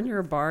taken. Burn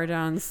your bar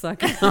down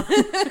sucking on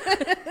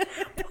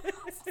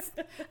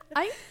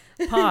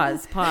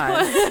Pause.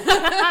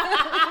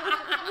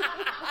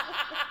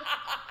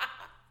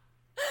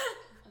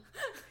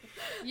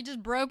 You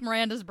just broke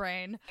Miranda's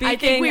brain. I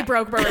think we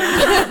broke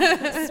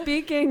Miranda.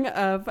 Speaking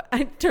of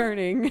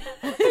turning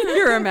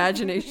your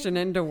imagination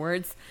into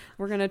words,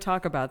 we're going to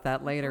talk about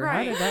that later.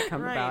 Right, How did that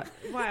come about?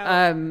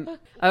 Wow.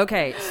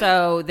 Okay,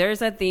 so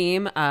there's a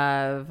theme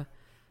of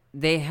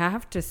they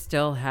have to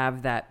still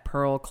have that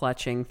pearl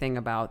clutching thing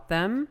about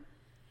them.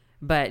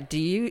 But do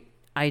you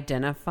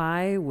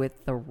identify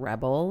with the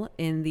rebel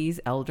in these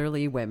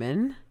elderly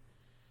women?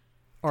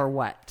 Or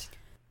what?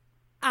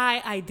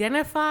 I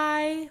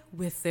identify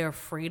with their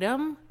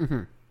freedom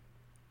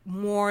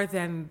more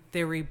than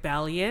their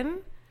rebellion.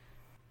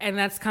 And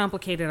that's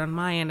complicated on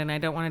my end, and I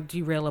don't want to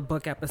derail a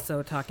book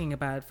episode talking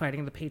about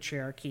fighting the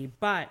patriarchy.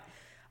 But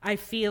I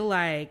feel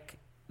like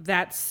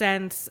that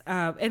sense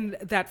of, and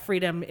that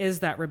freedom is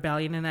that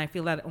rebellion. And I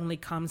feel that only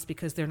comes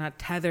because they're not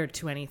tethered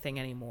to anything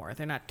anymore.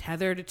 They're not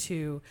tethered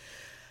to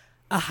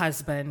a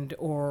husband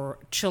or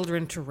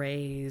children to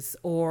raise,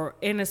 or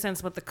in a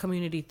sense what the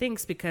community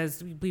thinks,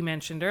 because we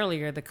mentioned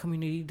earlier, the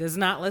community does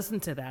not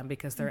listen to them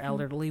because they're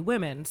elderly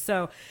women.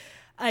 So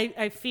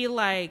I feel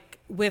like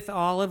with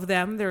all of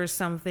them, there's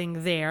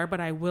something there, but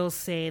I will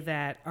say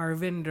that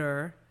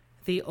Arvinder,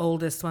 the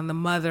oldest one, the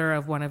mother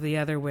of one of the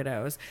other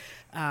widows,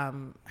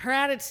 her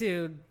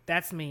attitude,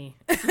 that's me.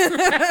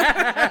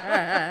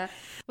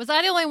 Was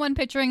I the only one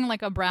picturing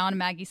like a brown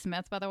Maggie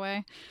Smith, by the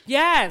way?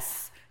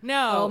 Yes.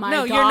 No, Oh my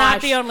no, you're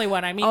not gosh. the only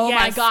one. I mean, Oh yes,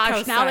 my gosh!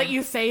 co-sign. Now that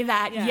you say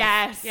that,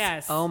 yes.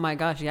 Yes. Oh my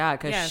gosh, yeah,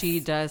 because Yes. she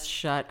does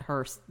shut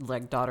her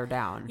like daughter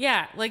down.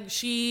 Yeah, like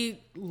she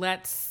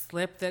let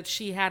slip that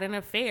she had an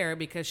affair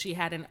because she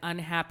had an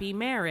unhappy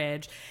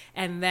marriage.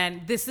 And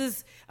then this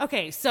is,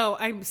 okay, so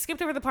I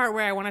skipped over the part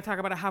where I want to talk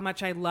about how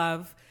much I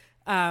love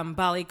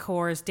Bali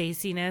Kaur's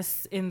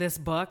daciness in this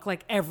book.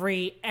 Like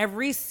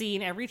every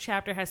scene, every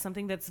chapter has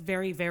something that's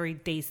very, very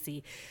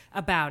dacy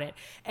about it.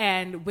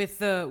 And with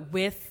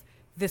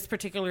this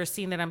particular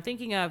scene that I'm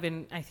thinking of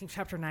in, I think,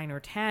 chapter 9 or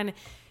 10,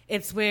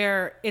 it's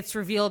where it's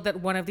revealed that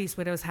one of these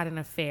widows had an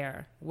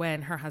affair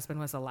when her husband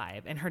was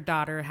alive, and her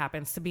daughter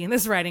happens to be in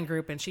this writing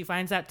group, and she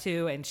finds out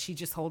too, and she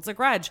just holds a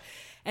grudge.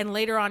 And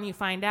later on you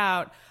find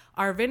out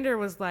Arvinder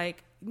was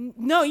like,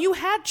 no, you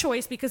had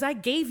choice because I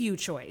gave you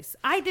choice.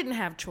 I didn't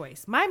have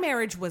choice. My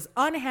marriage was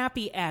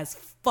unhappy as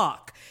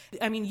fuck.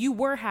 I mean, you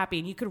were happy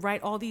and you could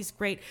write all these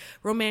great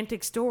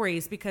romantic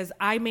stories because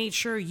I made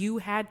sure you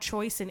had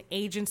choice and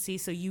agency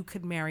so you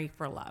could marry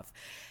for love.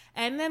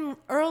 And then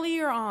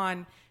earlier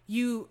on,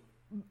 you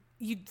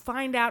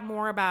find out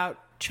more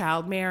about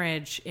child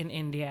marriage in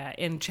India.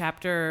 In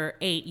chapter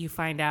 8, you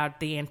find out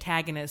the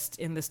antagonist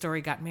in the story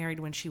got married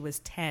when she was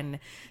 10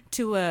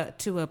 to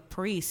a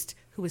priest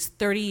who was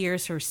 30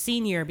 years her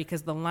senior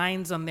because the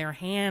lines on their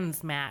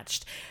hands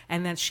matched,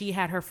 and that she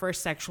had her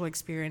first sexual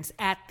experience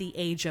at the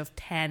age of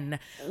 10,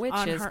 Which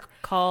on is her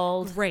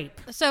called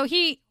rape. So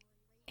he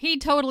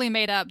totally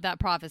made up that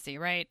prophecy,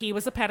 right? He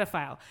was a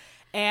pedophile.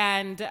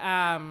 And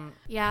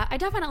Yeah, I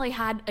definitely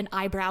had an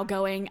eyebrow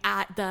going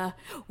at the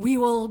 "we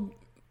will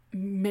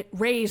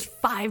raise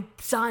 5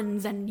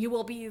 sons and you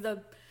will be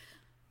the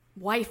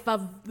wife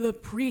of the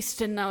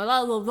priest," and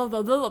blah, blah, blah,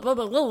 blah, blah, blah,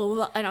 blah,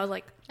 blah. And I was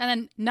like, And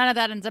then none of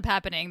that ends up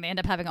happening. They end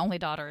up having only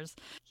daughters.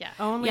 Yeah.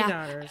 only yeah,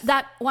 daughters.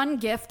 that one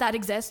gif that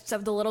exists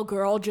of the little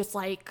girl just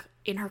like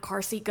in her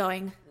car seat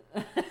going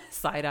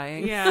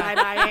side-eyeing. Yeah.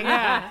 side-eyeing.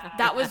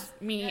 That was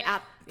me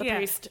at the Yeah.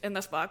 priest in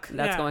this book.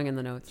 That's Yeah. going in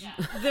the notes.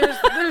 there's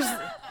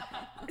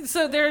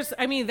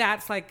I mean,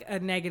 that's like a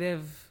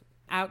negative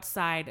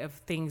outside of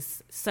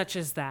things such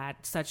as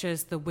that, such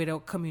as the widow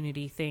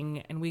community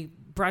thing. And we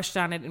brushed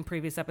on it in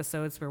previous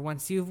episodes, where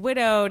once you've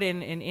widowed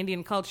in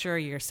Indian culture,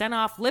 you're sent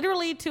off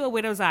literally to a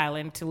widow's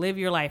island to live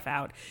your life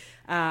out,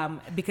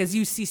 because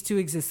you cease to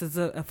exist as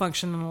a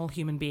functional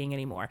human being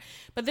anymore.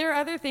 But there are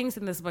other things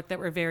in this book that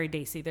were very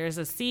dacy. There's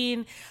a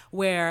scene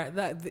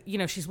where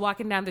she's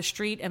walking down the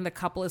street and the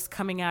couple is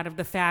coming out of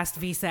the fast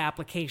visa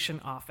application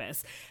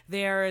office.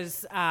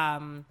 There's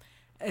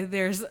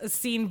a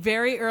scene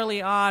very early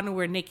on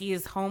where Nikki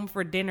is home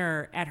for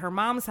dinner at her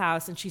mom's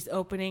house, and she's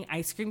opening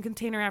ice cream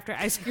container after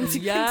ice cream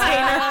container.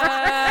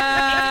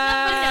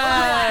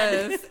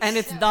 Yes. And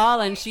it's Dal,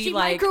 and she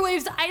like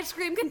microwaves the ice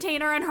cream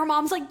container, and her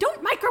mom's like,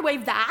 "Don't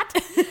microwave that."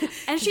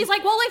 And she's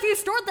like, "Well, if you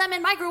stored them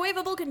in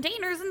microwavable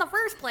containers in the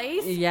first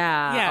place."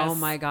 yeah. Yes. Oh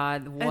my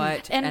God.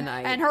 What?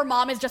 And her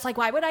mom is just like,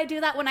 "Why would I do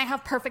that when I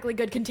have perfectly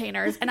good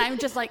containers?" And I'm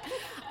just like,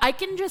 I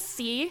can just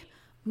see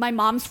my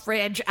mom's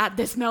fridge at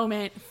this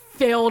moment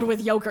filled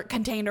with yogurt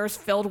containers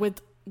filled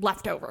with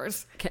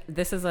leftovers.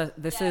 This is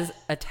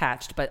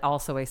attached, but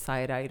also a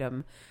side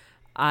item.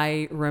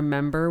 I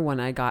remember when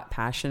I got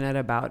passionate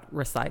about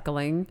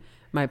recycling,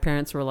 my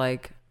parents were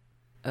like,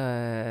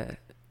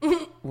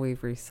 we've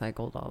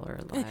recycled all our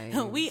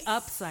lives. We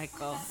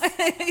upcycle.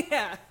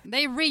 Yeah.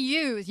 They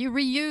reuse. You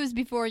reuse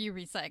before you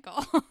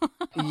recycle.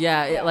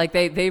 Yeah, like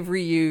they've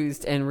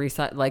reused and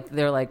recycled. Like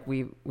they're like,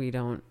 we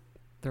don't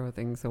throw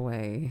things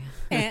away.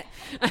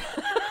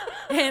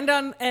 And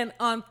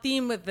on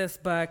theme with this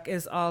book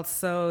is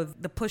also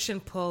the push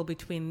and pull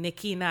between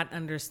Nikki not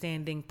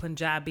understanding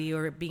Punjabi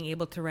or being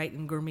able to write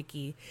in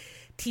Gurmukhi,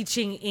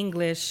 teaching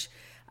English,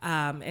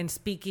 and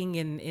speaking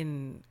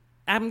in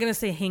I'm going to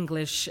say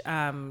Hinglish.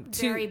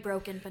 Very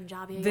broken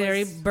Punjabi.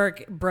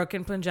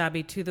 Broken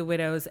Punjabi to the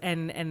widows.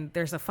 And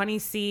there's a funny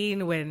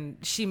scene when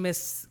she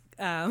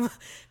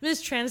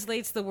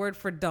mistranslates the word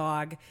for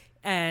dog.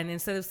 And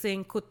instead of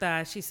saying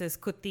kutta, she says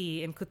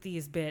kuti, and kuti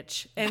is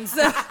bitch. And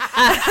so,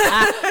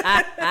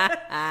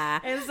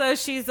 and so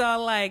she's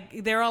all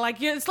like, they're all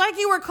like, it's like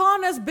you were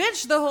calling us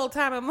bitch the whole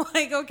time. I'm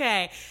like,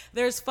 okay,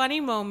 there's funny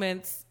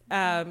moments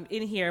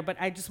in here, but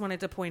I just wanted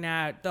to point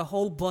out the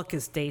whole book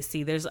is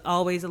Daisy. There's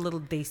always a little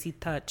Daisy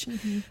touch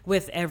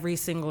with every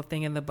single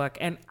thing in the book.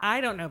 And I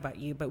don't know about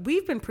you, but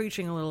we've been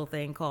preaching a little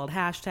thing called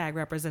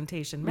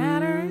 #representation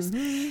matters.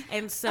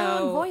 And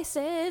so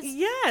voices.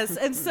 Yes.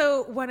 And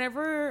so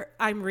whenever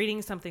I'm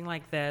reading something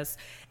like this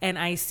and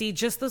I see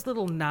just those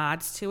little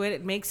nods to it,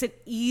 it makes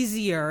it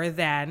easier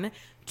then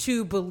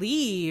to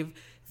believe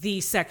the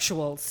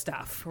sexual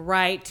stuff,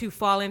 right? To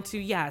fall into,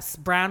 yes,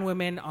 brown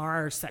women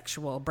are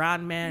sexual.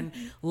 Brown men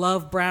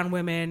love brown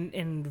women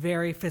in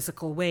very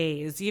physical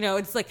ways. You know,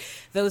 it's like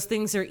those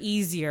things are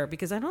easier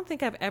because I don't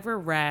think I've ever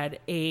read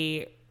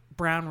a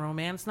brown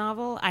romance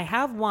novel. I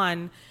have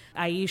one,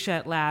 Aisha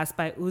at Last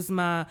by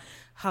Uzma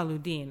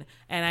Haluddin,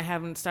 and I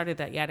haven't started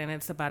that yet, and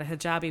it's about a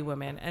hijabi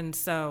woman. And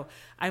so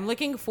I'm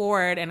looking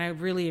forward, and I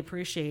really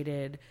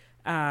appreciated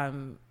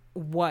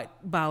what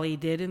Bali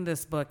did in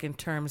this book in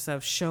terms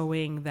of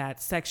showing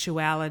that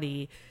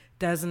sexuality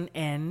doesn't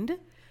end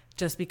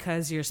just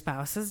because your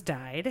spouse has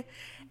died,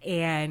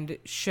 and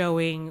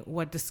showing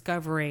what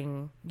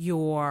discovering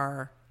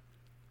your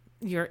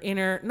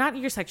inner, not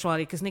your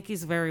sexuality, because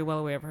Nikki's very well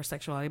aware of her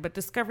sexuality, but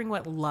discovering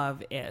what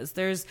love is.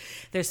 There's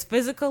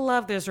physical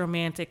love, there's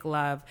romantic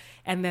love,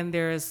 and then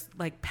there's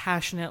like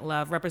passionate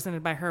love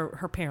represented by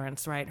her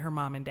parents, right? Her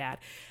mom and dad.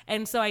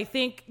 And so I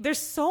think there's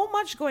so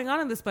much going on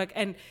in this book,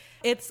 and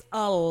it's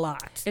a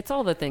lot. It's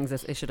all the things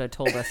that Ishita had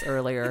told us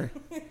earlier.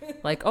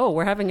 Like, oh,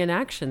 we're having an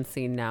action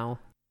scene now.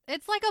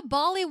 It's like a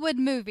Bollywood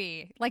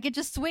movie. Like, it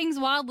just swings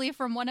wildly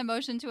from one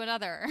emotion to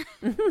another.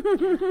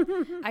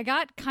 I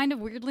got kind of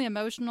weirdly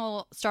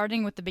emotional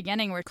starting with the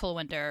beginning where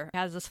Kulwinder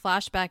has this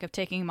flashback of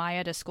taking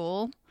Maya to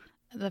school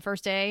the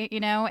first day, you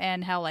know,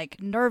 and how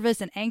like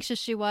nervous and anxious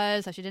she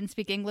was, how she didn't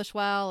speak English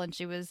well, and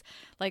she was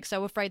like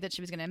so afraid that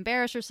she was going to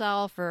embarrass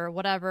herself or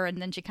whatever,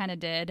 and then she kind of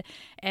did.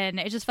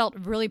 And it just felt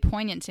really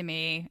poignant to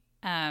me.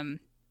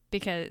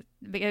 Because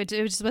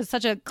it was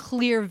such a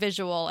clear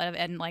visual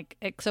and like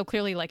it so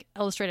clearly like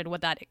illustrated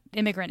what that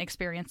immigrant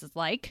experience is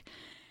like.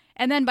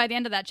 And then by the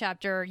end of that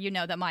chapter, you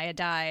know that Maya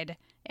died,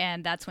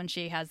 and that's when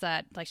she has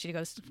that, like, she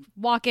goes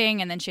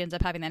walking, and then she ends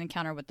up having that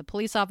encounter with the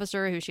police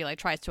officer who she like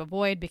tries to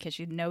avoid because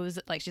she knows,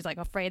 like, she's like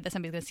afraid that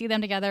somebody's gonna see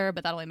them together,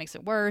 but that only makes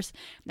it worse.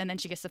 And then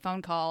she gets the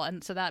phone call,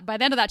 and so that by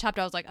the end of that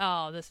chapter I was like,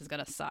 oh, this is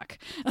gonna suck.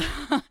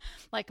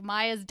 Like,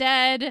 Maya's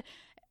dead.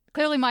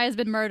 Clearly Maya's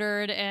been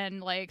murdered,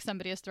 and like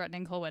somebody is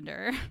threatening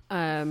Kulwinder.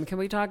 Can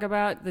we talk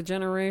about the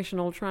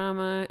generational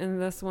trauma in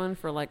this one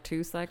for like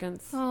 2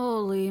 seconds?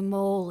 Holy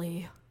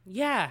moly.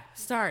 Yeah,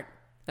 start.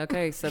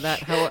 Okay, so that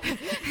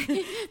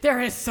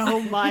There is so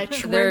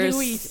much. Where do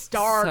we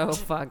start?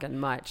 So fucking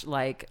much.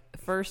 Like,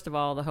 first of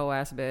all, the hoe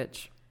ass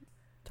bitch,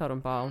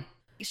 Totem Pole.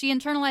 She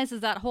internalizes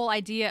that whole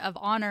idea of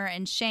honor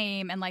and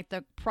shame, and like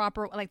the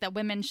proper, like that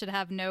women should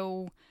have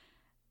no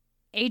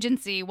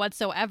agency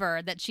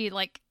whatsoever, that she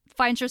like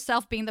finds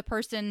herself being the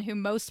person who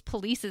most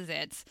polices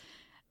it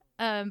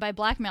by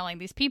blackmailing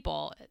these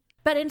people.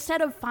 But instead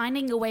of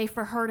finding a way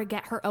for her to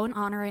get her own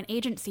honor and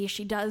agency,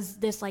 she does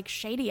this like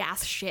shady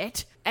ass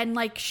shit, and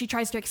like she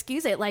tries to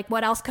excuse it, like,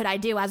 what else could I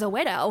do as a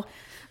widow?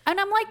 And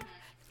I'm like,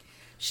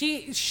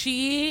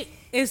 she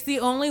is the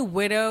only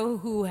widow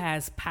who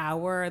has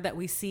power that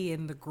we see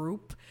in the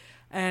group.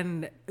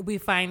 And we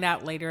find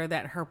out later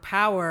that her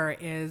power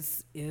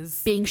is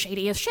being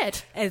shady as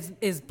shit,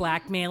 is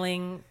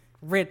blackmailing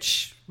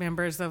rich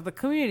members of the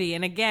community.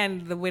 And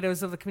again, the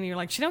widows of the community are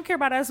like, she don't care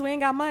about us, we ain't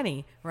got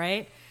money,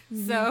 right?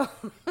 So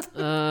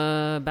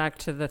back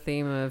to the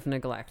theme of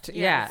neglect.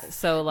 Yes. Yeah,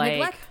 so like,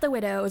 neglect the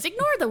widows,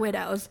 ignore the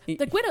widows.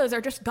 The widows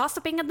are just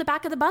gossiping at the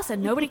back of the bus,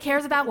 and nobody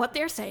cares about what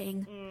they're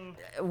saying.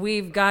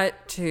 we've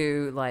got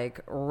to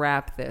like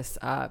wrap this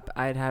up.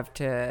 I'd have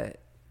to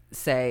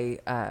say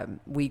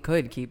we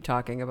could keep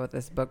talking about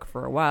this book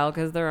for a while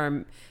because there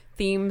are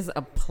themes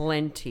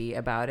aplenty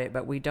about it,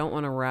 but we don't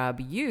want to rob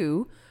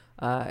you.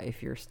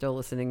 If you're still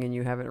listening and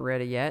you haven't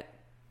read it yet,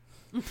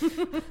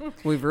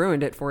 we've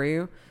ruined it for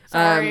you.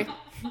 Sorry.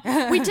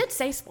 We did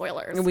say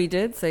spoilers. We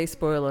did say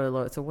spoiler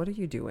alert. So what are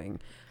you doing?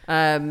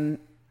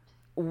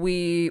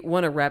 We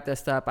want to wrap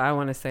this up. I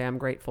want to say I'm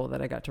grateful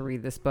that I got to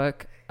read this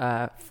book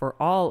for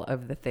all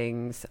of the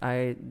things.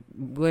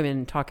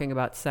 Women talking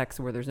about sex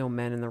where there's no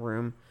men in the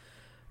room.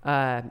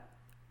 And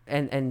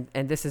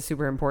this is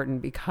super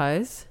important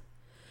because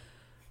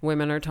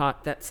women are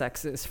taught that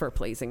sex is for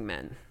pleasing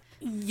men.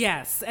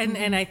 Yes,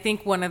 and I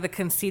think one of the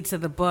conceits of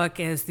the book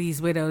is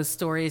these widows'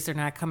 stories are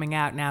not coming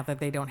out now that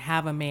they don't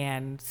have a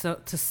man so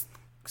to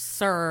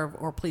serve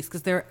or please,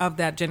 because they're of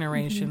that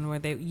generation where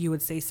you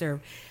would say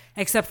serve,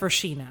 except for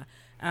Sheena,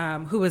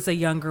 who was a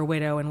younger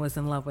widow and was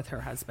in love with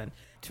her husband.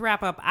 To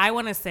wrap up, I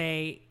want to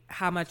say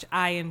how much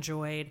I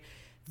enjoyed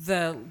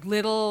the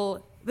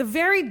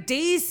very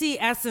Daisy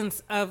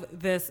essence of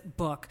this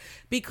book,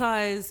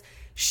 because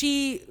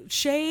she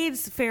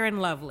shades Fair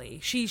and Lovely.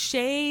 She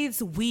shades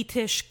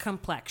wheatish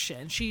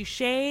complexion. She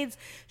shades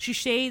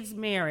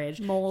marriage.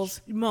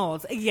 Moles.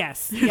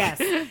 Yes.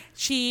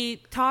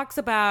 She talks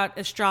about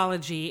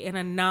astrology in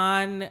a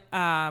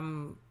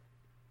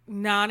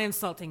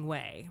non-insulting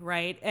way,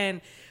 right?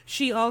 And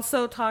she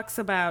also talks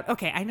about,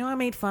 okay, I know I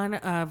made fun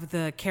of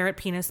the carrot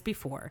penis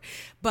before,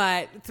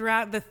 but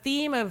throughout the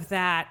theme of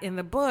that in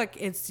the book,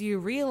 it's you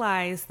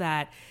realize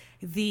that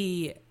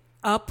the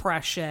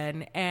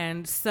oppression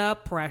and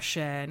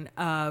suppression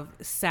of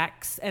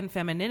sex and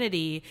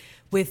femininity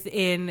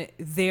within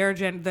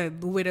the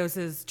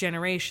widows'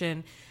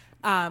 generation,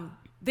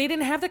 they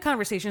didn't have the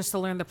conversations to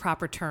learn the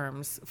proper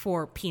terms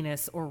for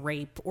penis or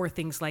rape or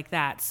things like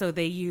that. So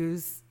they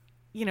use,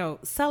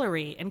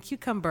 celery and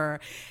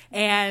cucumber,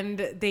 and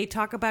they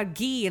talk about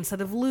ghee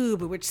instead of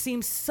lube, which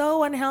seems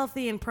so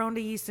unhealthy and prone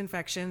to yeast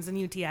infections and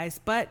UTIs,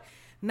 but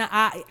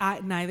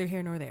neither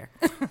here nor there.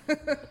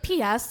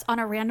 P.S. On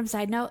a random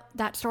side note,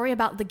 that story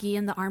about the ghee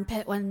in the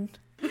armpit when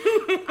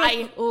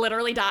I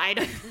literally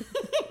died.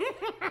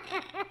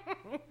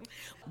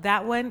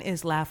 That one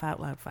is laugh out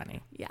loud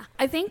funny. Yeah.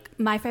 I think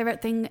my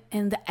favorite thing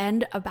in the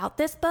end about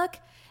this book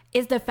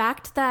is the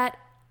fact that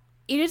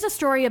it is a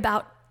story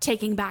about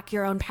taking back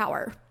your own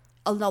power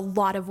in a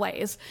lot of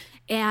ways.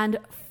 And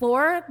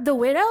for the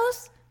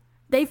widows,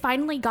 they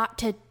finally got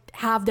to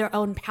have their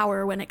own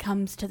power when it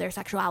comes to their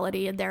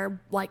sexuality and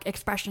their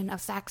expression of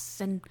sex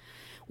and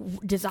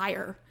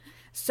desire.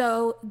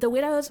 So the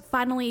widows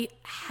finally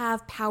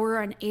have power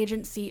and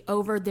agency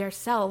over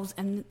themselves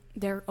and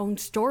their own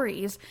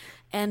stories.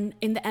 And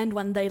in the end,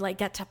 when they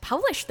get to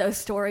publish those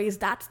stories,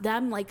 that's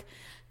them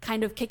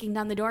kind of kicking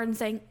down the door and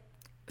saying,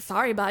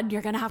 sorry, bud,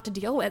 you're going to have to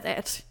deal with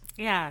it.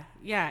 Yeah.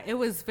 It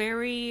was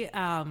very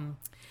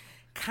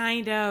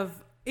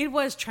it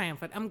was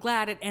triumphant. I'm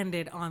glad it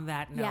ended on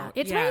that note. Yeah,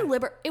 it's very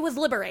it was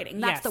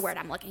liberating. That's the word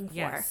I'm looking for.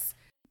 Yes.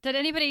 Did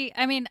anybody,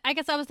 I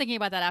guess I was thinking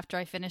about that after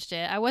I finished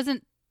it. I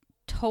wasn't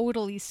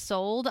totally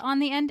sold on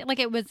the end.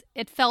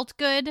 It felt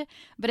good,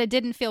 but it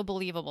didn't feel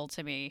believable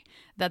to me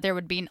that there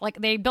would be,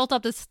 they built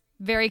up this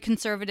very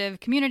conservative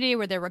community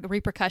where there were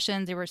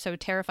repercussions. They were so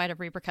terrified of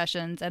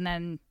repercussions, and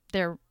then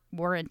there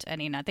weren't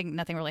any. Nothing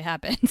really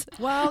happened.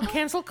 Well,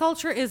 cancel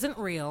culture isn't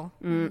real.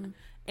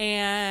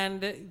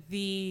 And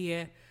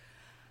the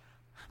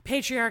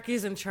patriarchy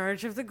is in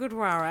charge of the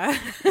Gurdwara.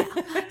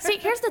 See,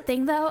 here's the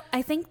thing, though.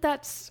 I think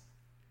that's,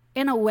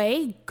 in a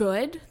way,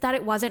 good that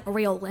it wasn't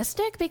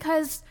realistic,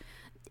 because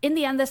in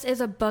the end, this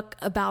is a book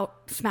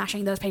about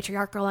smashing those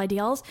patriarchal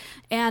ideals.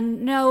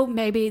 And no,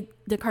 maybe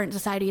the current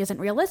society isn't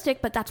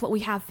realistic, but that's what we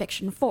have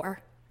fiction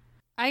for.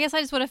 I guess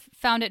I just would have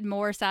found it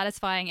more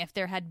satisfying if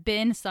there had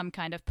been some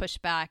kind of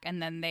pushback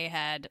and then they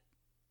had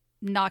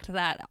knocked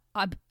that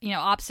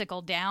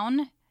obstacle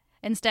down.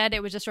 Instead,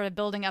 it was just sort of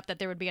building up that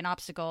there would be an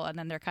obstacle, and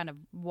then there kind of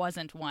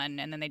wasn't one.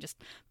 And then they just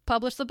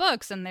publish the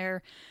books, and they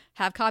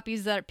have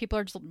copies that people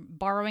are just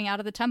borrowing out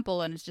of the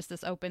temple, and it's just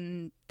this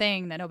open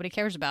thing that nobody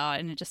cares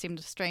about, and it just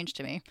seemed strange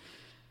to me.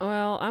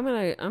 Well, I'm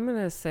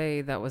gonna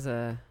say that was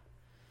I'm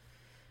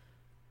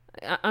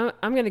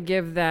gonna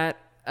give that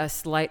a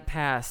slight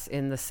pass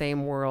in the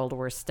same world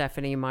where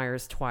Stephenie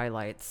Meyer's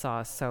Twilight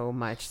saw so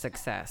much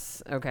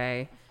success.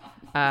 Okay,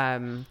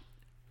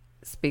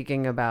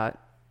 speaking about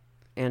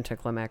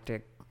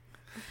anticlimactic.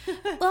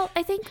 Well,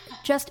 I think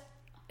just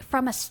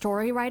from a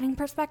story writing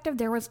perspective,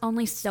 there was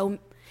only so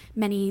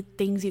many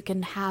things you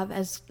can have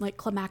as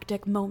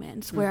climactic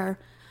moments where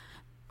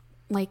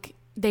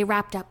they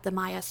wrapped up the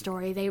Maya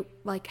story. They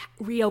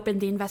reopened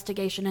the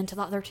investigation into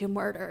the other two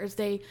murders.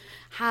 They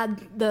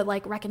had the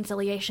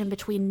reconciliation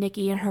between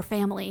Nikki and her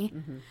family.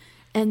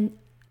 And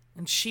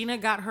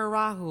Sheena got her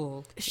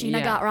Rahul.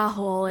 Got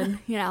Rahul,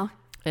 and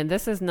And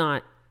this is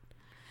not.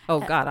 Oh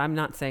God, I'm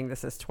not saying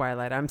this is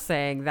Twilight. I'm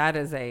saying that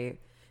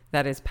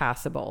is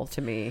passable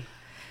to me.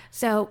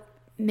 So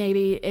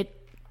maybe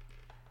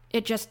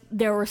it just,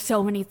 there were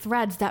so many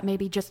threads that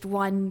maybe just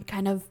one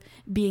kind of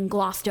being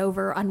glossed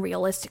over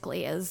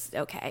unrealistically is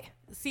okay.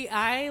 See,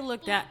 I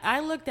looked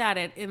at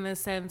it in the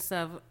sense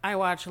of, I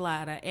watch a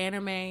lot of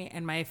anime,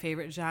 and my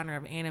favorite genre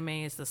of anime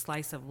is the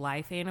slice of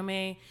life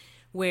anime,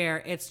 where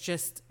it's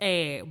just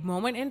a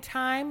moment in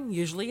time,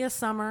 usually a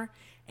summer,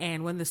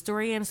 and when the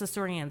story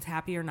ends,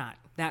 happy or not.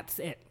 That's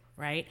it,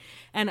 right?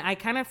 And I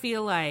kind of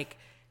feel like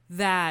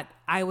that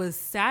I was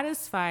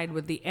satisfied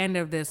with the end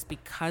of this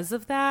because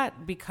of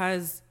that,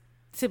 because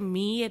to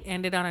me it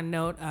ended on a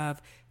note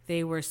of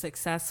they were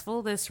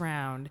successful this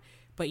round,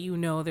 but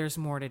there's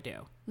more to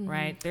do,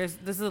 right? This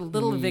is a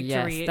little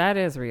victory. Yes, that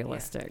is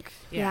realistic.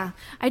 Yeah.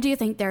 I do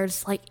think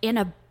there's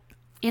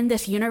in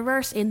this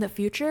universe in the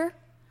future,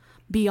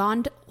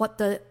 beyond what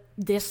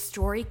this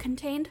story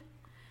contained,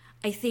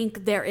 I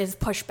think there is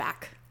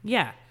pushback.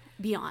 Yeah.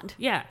 Beyond.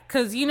 Yeah,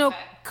 because,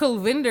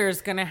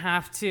 Kulvinder's going to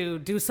have to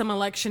do some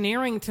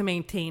electioneering to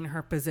maintain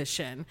her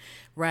position,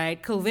 right?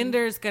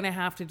 Kulvinder's going to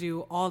have to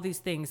do all these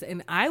things.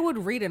 And I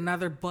would read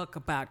another book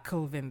about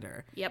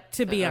Kulvinder,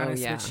 to be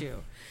honest with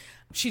you.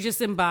 She just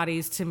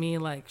embodies to me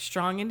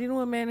strong Indian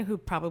women who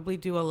probably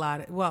do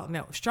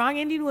strong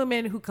Indian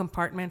women who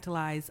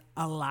compartmentalize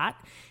a lot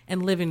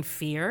and live in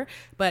fear,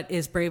 but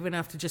is brave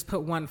enough to just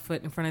put one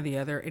foot in front of the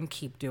other and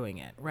keep doing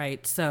it,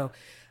 right? So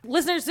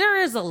listeners, there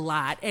is a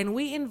lot, and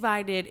we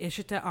invited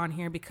Ishita on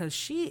here because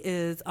she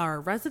is our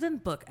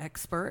resident book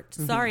expert.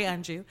 Sorry,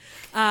 Anju.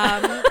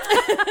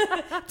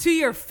 To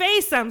your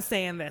face, I'm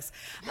saying this.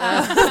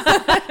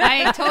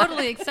 I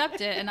totally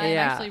accept it, and I'm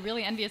actually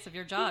really envious of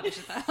your job,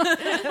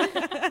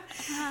 Ishita.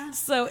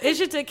 So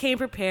Ishita came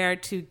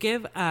prepared to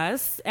give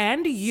us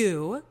and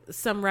you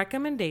some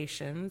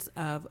recommendations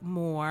of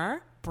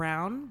more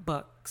brown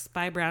books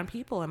by brown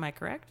people. Am I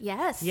correct?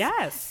 Yes.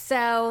 Yes.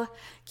 So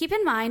keep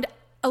in mind,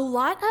 a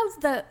lot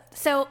of the,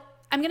 so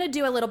I'm going to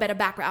do a little bit of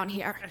background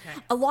here.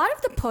 Okay. A lot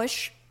of the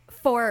push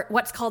for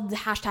what's called the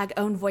hashtag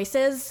own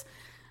voices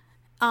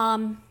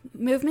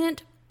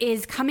movement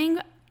is coming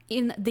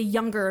in the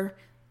younger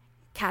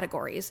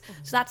categories.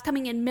 So that's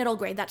coming in middle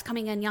grade, that's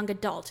coming in young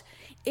adult.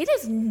 It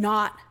is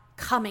not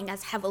coming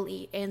as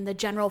heavily in the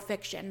general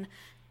fiction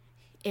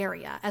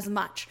area as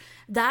much.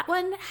 That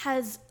one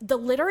has, the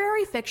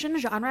literary fiction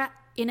genre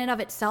in and of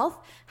itself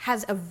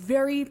has a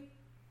very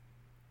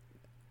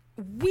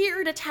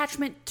weird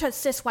attachment to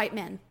cis white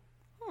men.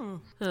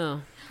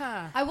 Oh.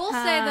 I will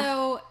say,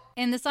 though,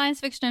 in the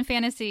science fiction and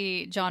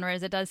fantasy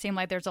genres, it does seem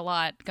like there's a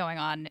lot going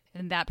on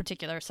in that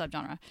particular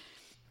subgenre.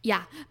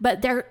 Yeah,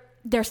 but they're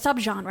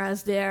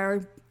subgenres.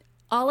 They're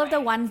all of the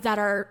ones that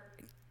are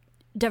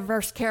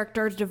diverse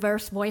characters,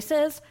 diverse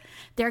voices.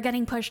 They're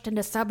getting pushed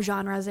into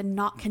subgenres and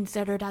not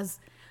considered as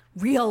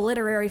real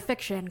literary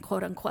fiction,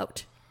 quote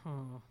unquote.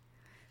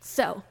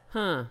 So,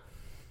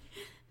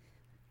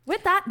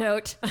 with that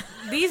note,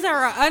 These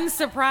are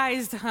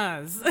unsurprised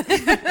huhs. with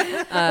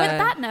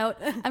that note,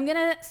 I'm going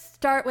to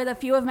start with a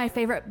few of my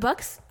favorite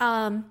books.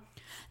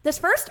 This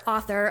first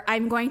author,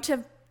 I'm going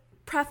to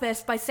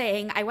preface by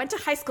saying I went to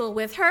high school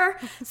with her,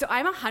 so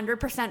I'm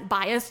 100%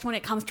 biased when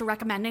it comes to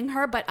recommending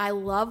her, but I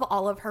love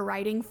all of her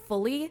writing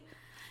fully,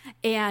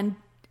 and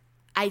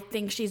I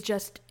think she's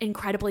just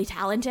incredibly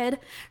talented.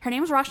 Her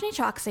name is Roshni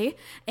Chokshi,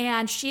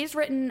 and she's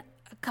written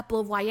a couple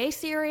of YA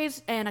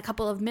series and a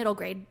couple of middle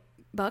grade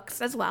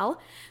books as well.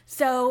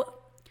 So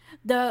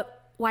the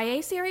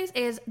YA series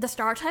is The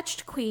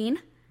Star-Touched Queen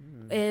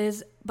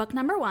is book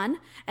number 1,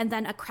 and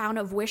then A Crown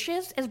of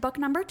Wishes is book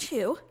number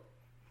 2.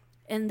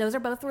 And those are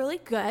both really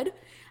good.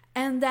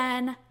 And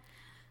then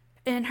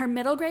in her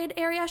middle grade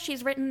area,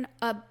 she's written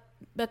a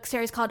book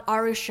series called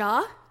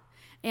Arusha.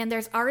 And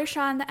there's Arusha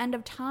and the End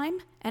of Time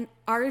and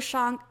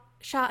Arusha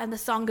and the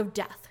Song of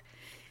Death.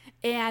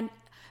 And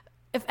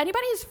if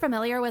anybody's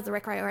familiar with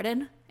Rick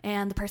Riordan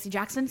and the Percy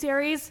Jackson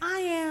series, I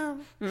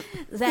am.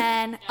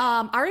 then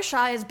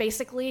Arusha is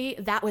basically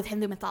that with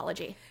Hindu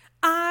mythology.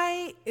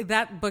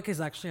 That book is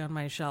actually on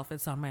my shelf.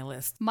 It's on my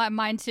list.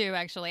 Mine too,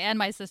 actually, and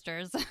my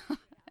sister's.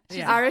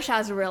 Yeah. Arusha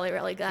is really,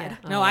 really good.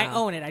 No, I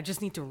own it. I just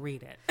need to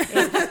read it.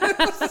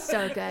 It's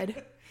so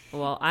good.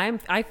 Well,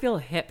 I feel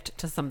hipped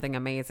to something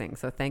amazing,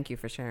 so thank you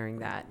for sharing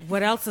that.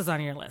 What else is on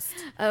your list?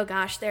 Oh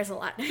gosh, there's a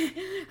lot.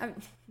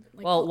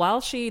 Well,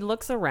 while she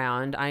looks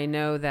around, I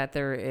know that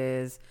there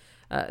is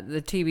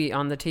the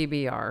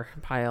TBR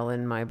pile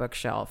in my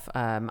bookshelf.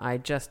 I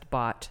just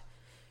bought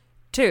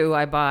 2.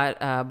 I bought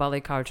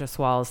Bali Kaur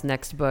Jaswal's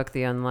next book,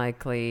 The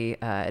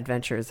Unlikely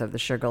Adventures of the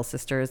Sugarl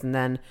Sisters, and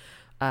then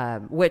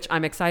which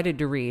I'm excited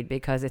to read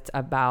because it's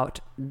about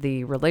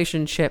the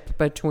relationship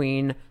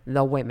between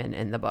the women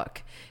in the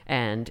book.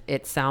 And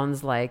it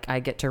sounds like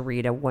I get to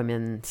read a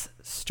woman's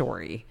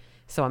story.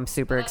 So I'm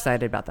super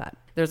excited about that.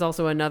 There's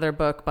also another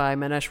book by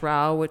Manesh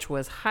Rao, which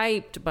was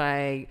hyped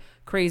by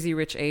Crazy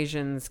Rich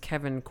Asians'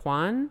 Kevin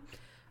Kwan.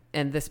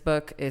 And this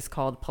book is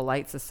called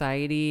Polite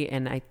Society.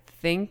 And I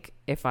think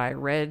if I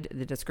read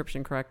the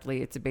description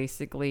correctly, it's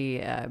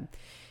basically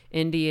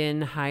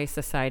Indian high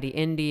society,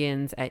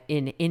 Indians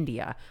in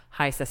India,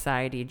 high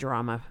society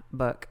drama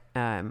book,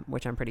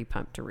 which I'm pretty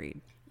pumped to read.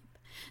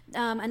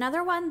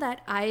 Another one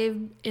that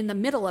I'm in the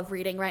middle of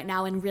reading right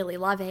now and really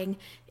loving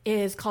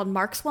is called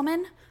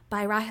Markswoman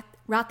by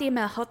Rati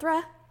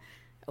Mehrotra.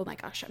 Oh my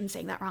gosh, I'm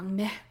saying that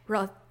wrong.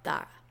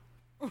 Mehrotra.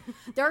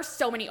 There are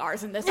so many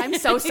R's in this. I'm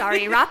so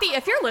sorry. Rati,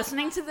 if you're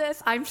listening to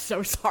this, I'm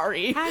so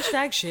sorry.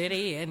 Hashtag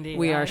shitty India.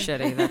 We are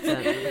shitty. That's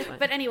it. That's fine.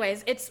 But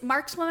anyways, it's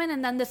Markswoman,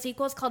 and then the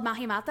sequel is called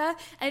Mahimata,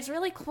 and it's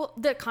really cool.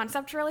 The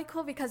concept's really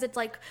cool because it's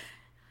like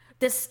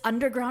this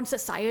underground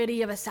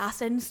society of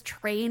assassins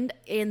trained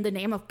in the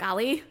name of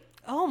Kali.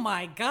 Oh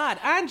my God,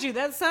 Anju,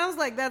 that sounds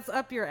like that's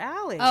up your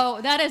alley.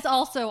 Oh, that is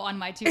also on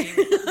my to-be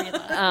read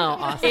list. Oh,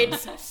 awesome.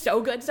 It's so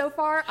good so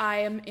far. I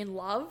am in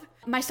love.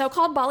 My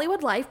So-Called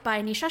Bollywood Life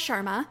by Nisha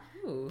Sharma.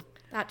 Ooh.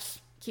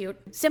 That's cute.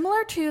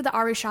 Similar to the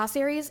Arusha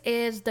series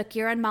is the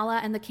Kiran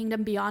Mala and the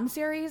Kingdom Beyond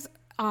series,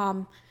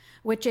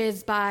 which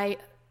is by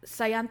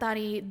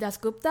Sayantani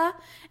Dasgupta.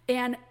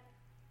 And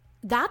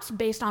that's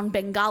based on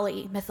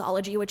Bengali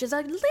mythology, which is a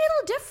little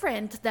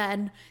different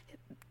than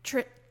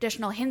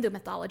traditional Hindu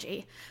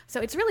mythology. So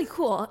it's really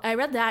cool. I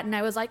read that and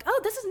I was like,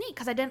 oh, this is neat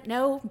because I didn't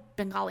know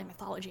Bengali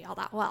mythology all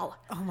that well.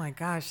 Oh my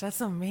gosh,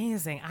 that's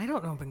amazing. I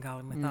don't know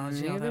Bengali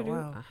mythology all that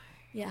well.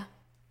 Yeah.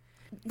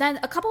 Then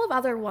a couple of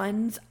other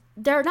ones,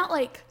 they're not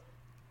like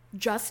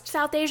just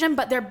South Asian,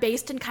 but they're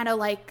based in kind of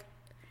like,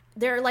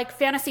 they're like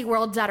fantasy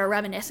worlds that are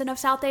reminiscent of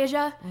South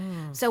Asia.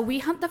 So We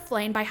Hunt the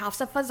Flame by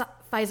Hafsa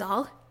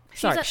Faizal.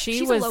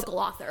 She's a local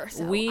author.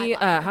 So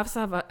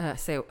Hafsa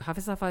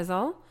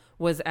Faizal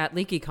was at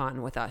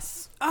LeakyCon with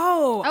us.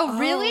 Oh,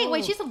 really?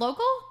 Wait, she's a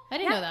local? I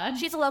didn't know that.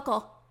 She's a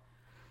local.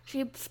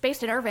 She's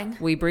based in Irving.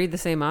 We breathe the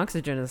same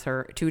oxygen as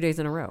her 2 days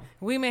in a row.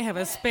 We may have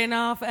a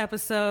spin-off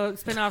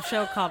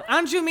show called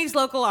Anju Meets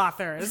Local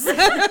Authors.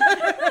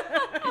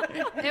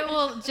 It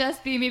will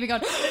just be me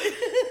going,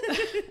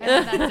 and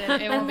then that's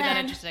it. It won't be that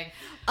interesting.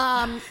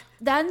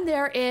 Then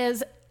there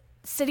is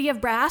City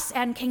of Brass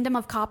and Kingdom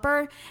of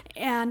Copper.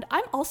 And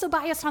I'm also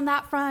biased on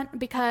that front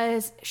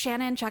because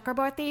Shannon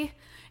Chakraborty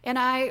and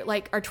I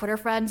like are Twitter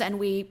friends, and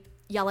we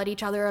yell at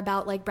each other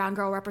about like brown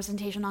girl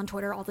representation on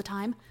Twitter all the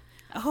time.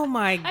 Oh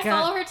my God. I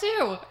follow her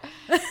too.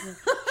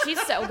 She's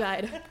so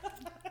good.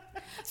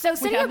 So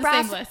City of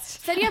Brass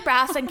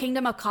and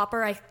Kingdom of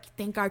Copper, I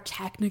think, are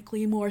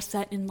technically more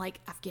set in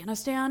like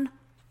Afghanistan.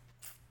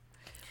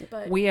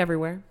 But We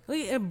everywhere.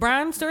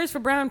 Brown stories for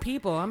brown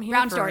people. I'm here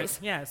Brown for stories.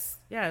 it.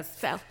 Yes.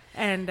 So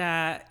And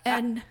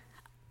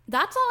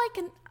that's all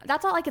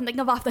I can think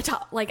of off the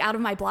top, like out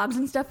of my blogs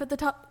and stuff at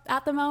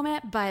the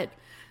moment.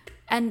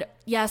 And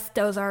yes,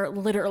 those are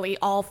literally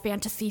all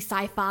fantasy,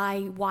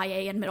 sci-fi,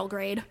 YA, and middle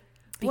grade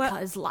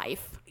because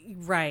life.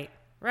 Right.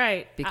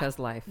 Because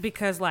life.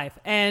 Because life.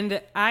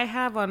 And I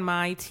have on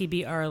my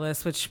TBR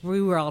list, which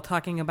we were all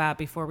talking about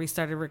before we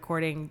started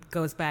recording,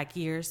 goes back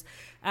years.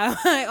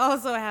 I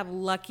also have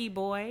Lucky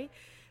Boy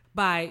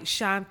by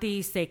Shanti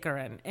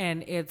Sekaran.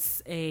 And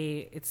it's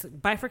a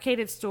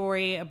bifurcated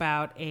story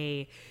about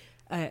an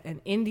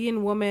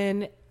Indian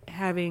woman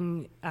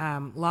having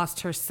lost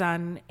her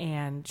son,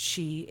 and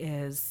she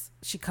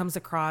comes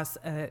across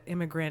an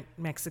immigrant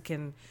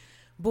Mexican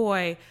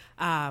boy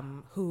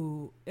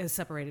who is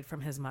separated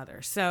from his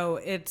mother. So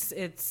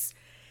it's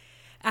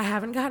I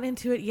haven't gotten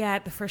into it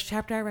yet. The first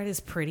chapter I read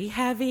is pretty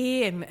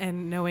heavy,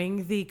 and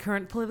knowing the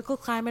current political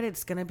climate,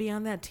 it's going to be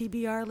on that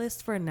TBR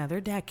list for another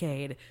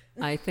decade.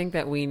 I think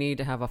that we need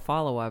to have a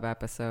follow-up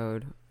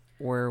episode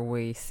where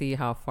we see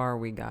how far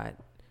we got.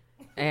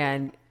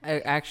 And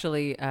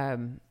actually,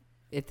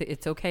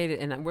 it's okay to,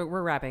 and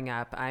we're wrapping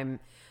up.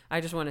 I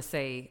just want to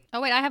say.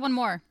 Oh wait, I have one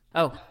more.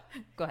 Oh,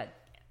 go ahead.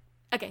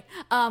 Okay.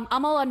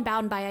 Amal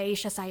Unbound by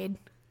Aisha Saeed.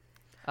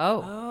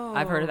 Oh,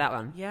 I've heard of that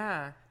one.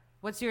 Yeah.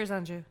 What's yours,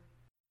 Anju?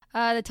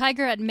 The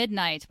Tiger at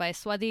Midnight by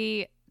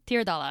Swathi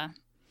Thirdala,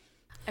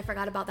 I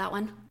forgot about that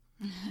one.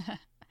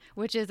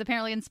 which is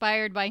apparently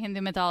inspired by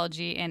Hindu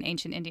mythology and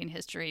ancient Indian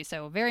history.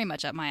 So very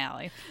much up my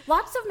alley.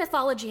 Lots of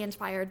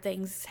mythology-inspired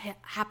things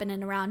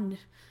happening around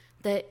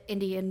the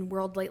Indian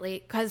world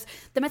lately, because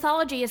the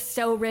mythology is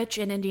so rich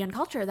in Indian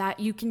culture that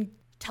you can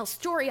tell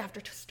story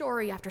after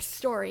story after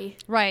story.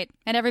 Right.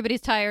 And everybody's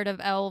tired of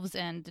elves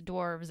and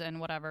dwarves and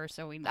whatever.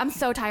 So I'm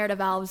so tired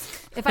of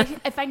elves.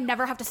 If I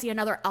never have to see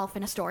another elf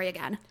in a story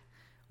again.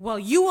 Well,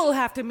 you will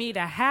have to meet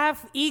a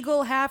half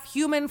eagle, half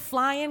human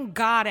flying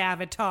god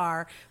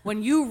avatar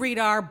when you read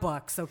our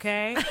books,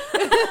 okay?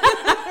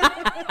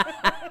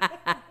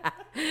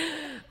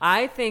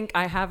 I think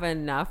I have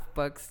enough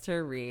books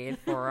to read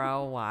for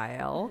a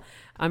while.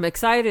 I'm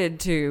excited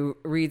to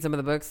read some of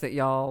the books that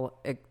y'all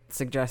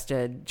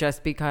suggested,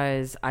 just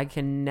because I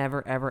can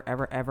never, ever,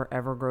 ever, ever,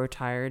 ever grow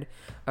tired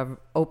of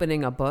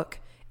opening a book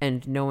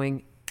and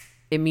knowing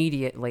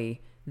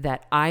immediately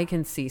that I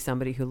can see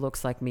somebody who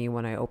looks like me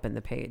when I open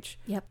the page.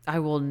 Yep. I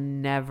will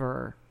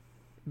never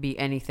be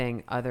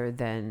anything other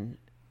than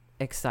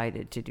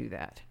excited to do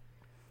that,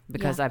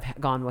 because I've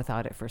gone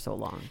without it for so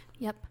long.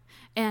 Yep.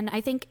 And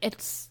I think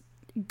it's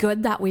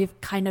good that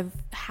we've kind of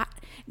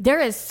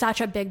there is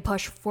such a big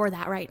push for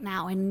that right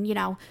now. And, you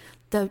know,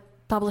 the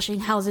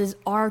publishing houses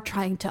are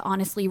trying to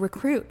honestly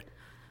recruit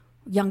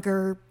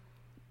younger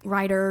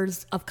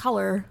writers of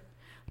color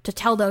to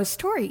tell those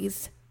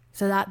stories,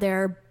 so that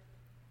they're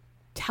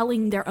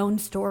telling their own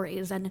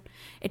stories, and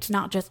it's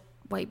not just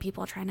white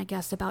people trying to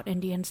guess about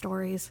Indian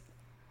stories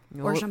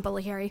or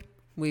Shambhala Lahiri.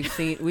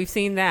 We've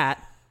seen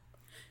that.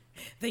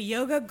 The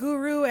yoga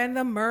guru and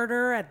the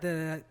murder at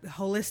the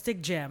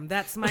holistic gym.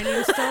 That's my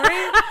new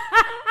story.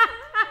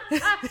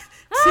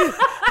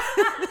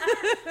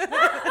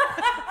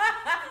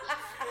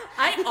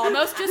 I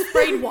almost just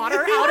sprayed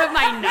water out of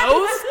my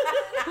nose.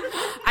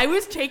 I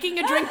was taking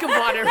a drink of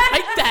water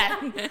right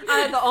then.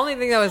 The only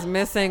thing that was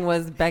missing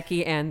was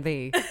Becky and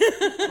thee.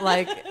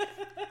 Like,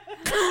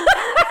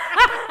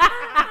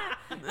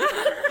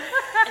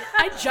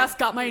 I just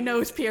got my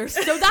nose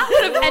pierced, so that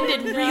would have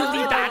ended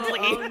really badly.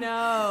 oh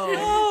no.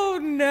 Oh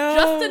no.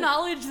 Just the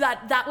knowledge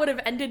that that would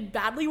have ended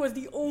badly was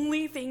the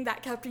only thing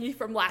that kept me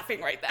from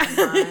laughing right then.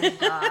 My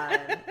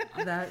God.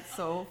 That's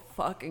so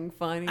fucking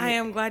funny. I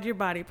am glad your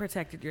body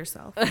protected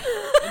yourself.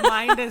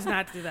 Mine does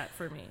not do that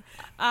for me.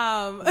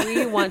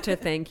 We want to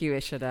thank you,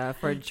 Ishita,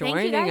 for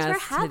joining Thank you guys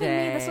us for having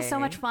today. me. This was so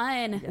much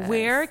fun. Yes.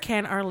 Where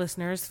can our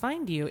listeners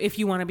find you if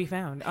you want to be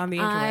found on the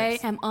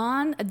interwebs? I am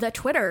on the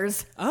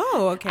Twitters.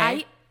 Oh,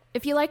 okay.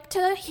 if you like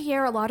to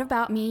hear a lot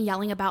about me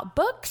yelling about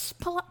books,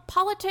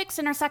 politics,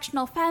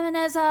 intersectional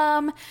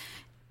feminism,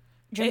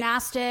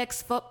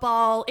 gymnastics,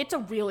 football, it's a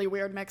really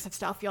weird mix of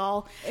stuff,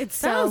 y'all. It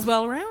sounds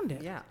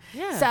well-rounded. Yeah.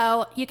 Yeah.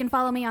 So you can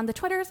follow me on the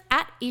Twitters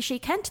at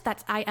Ishii Kent.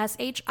 That's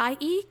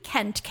ISHIE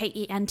Kent,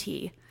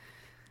 KENT.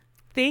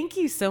 Thank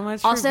you so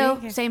much for Also,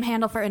 being here. same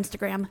handle for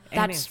Instagram.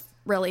 That's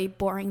really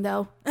boring,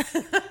 though.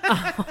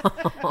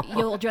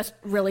 You'll just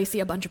really see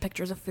a bunch of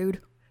pictures of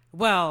food.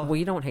 Well,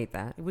 We don't hate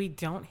that. we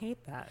don't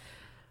hate that.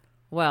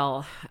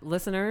 Well,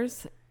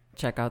 listeners,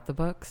 check out the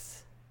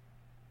books.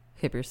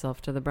 Hip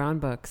yourself to the brown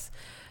books.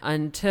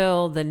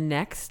 Until the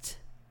next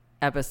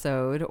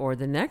episode or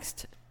the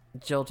next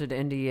Jilted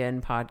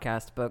Indian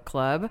podcast book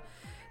club,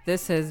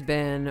 this has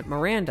been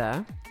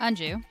Miranda.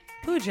 Anju.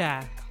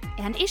 Pooja.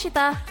 And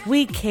Ishita.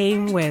 We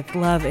came with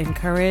love and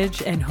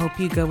courage and hope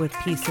you go with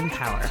peace and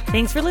power.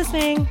 Thanks for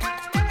listening.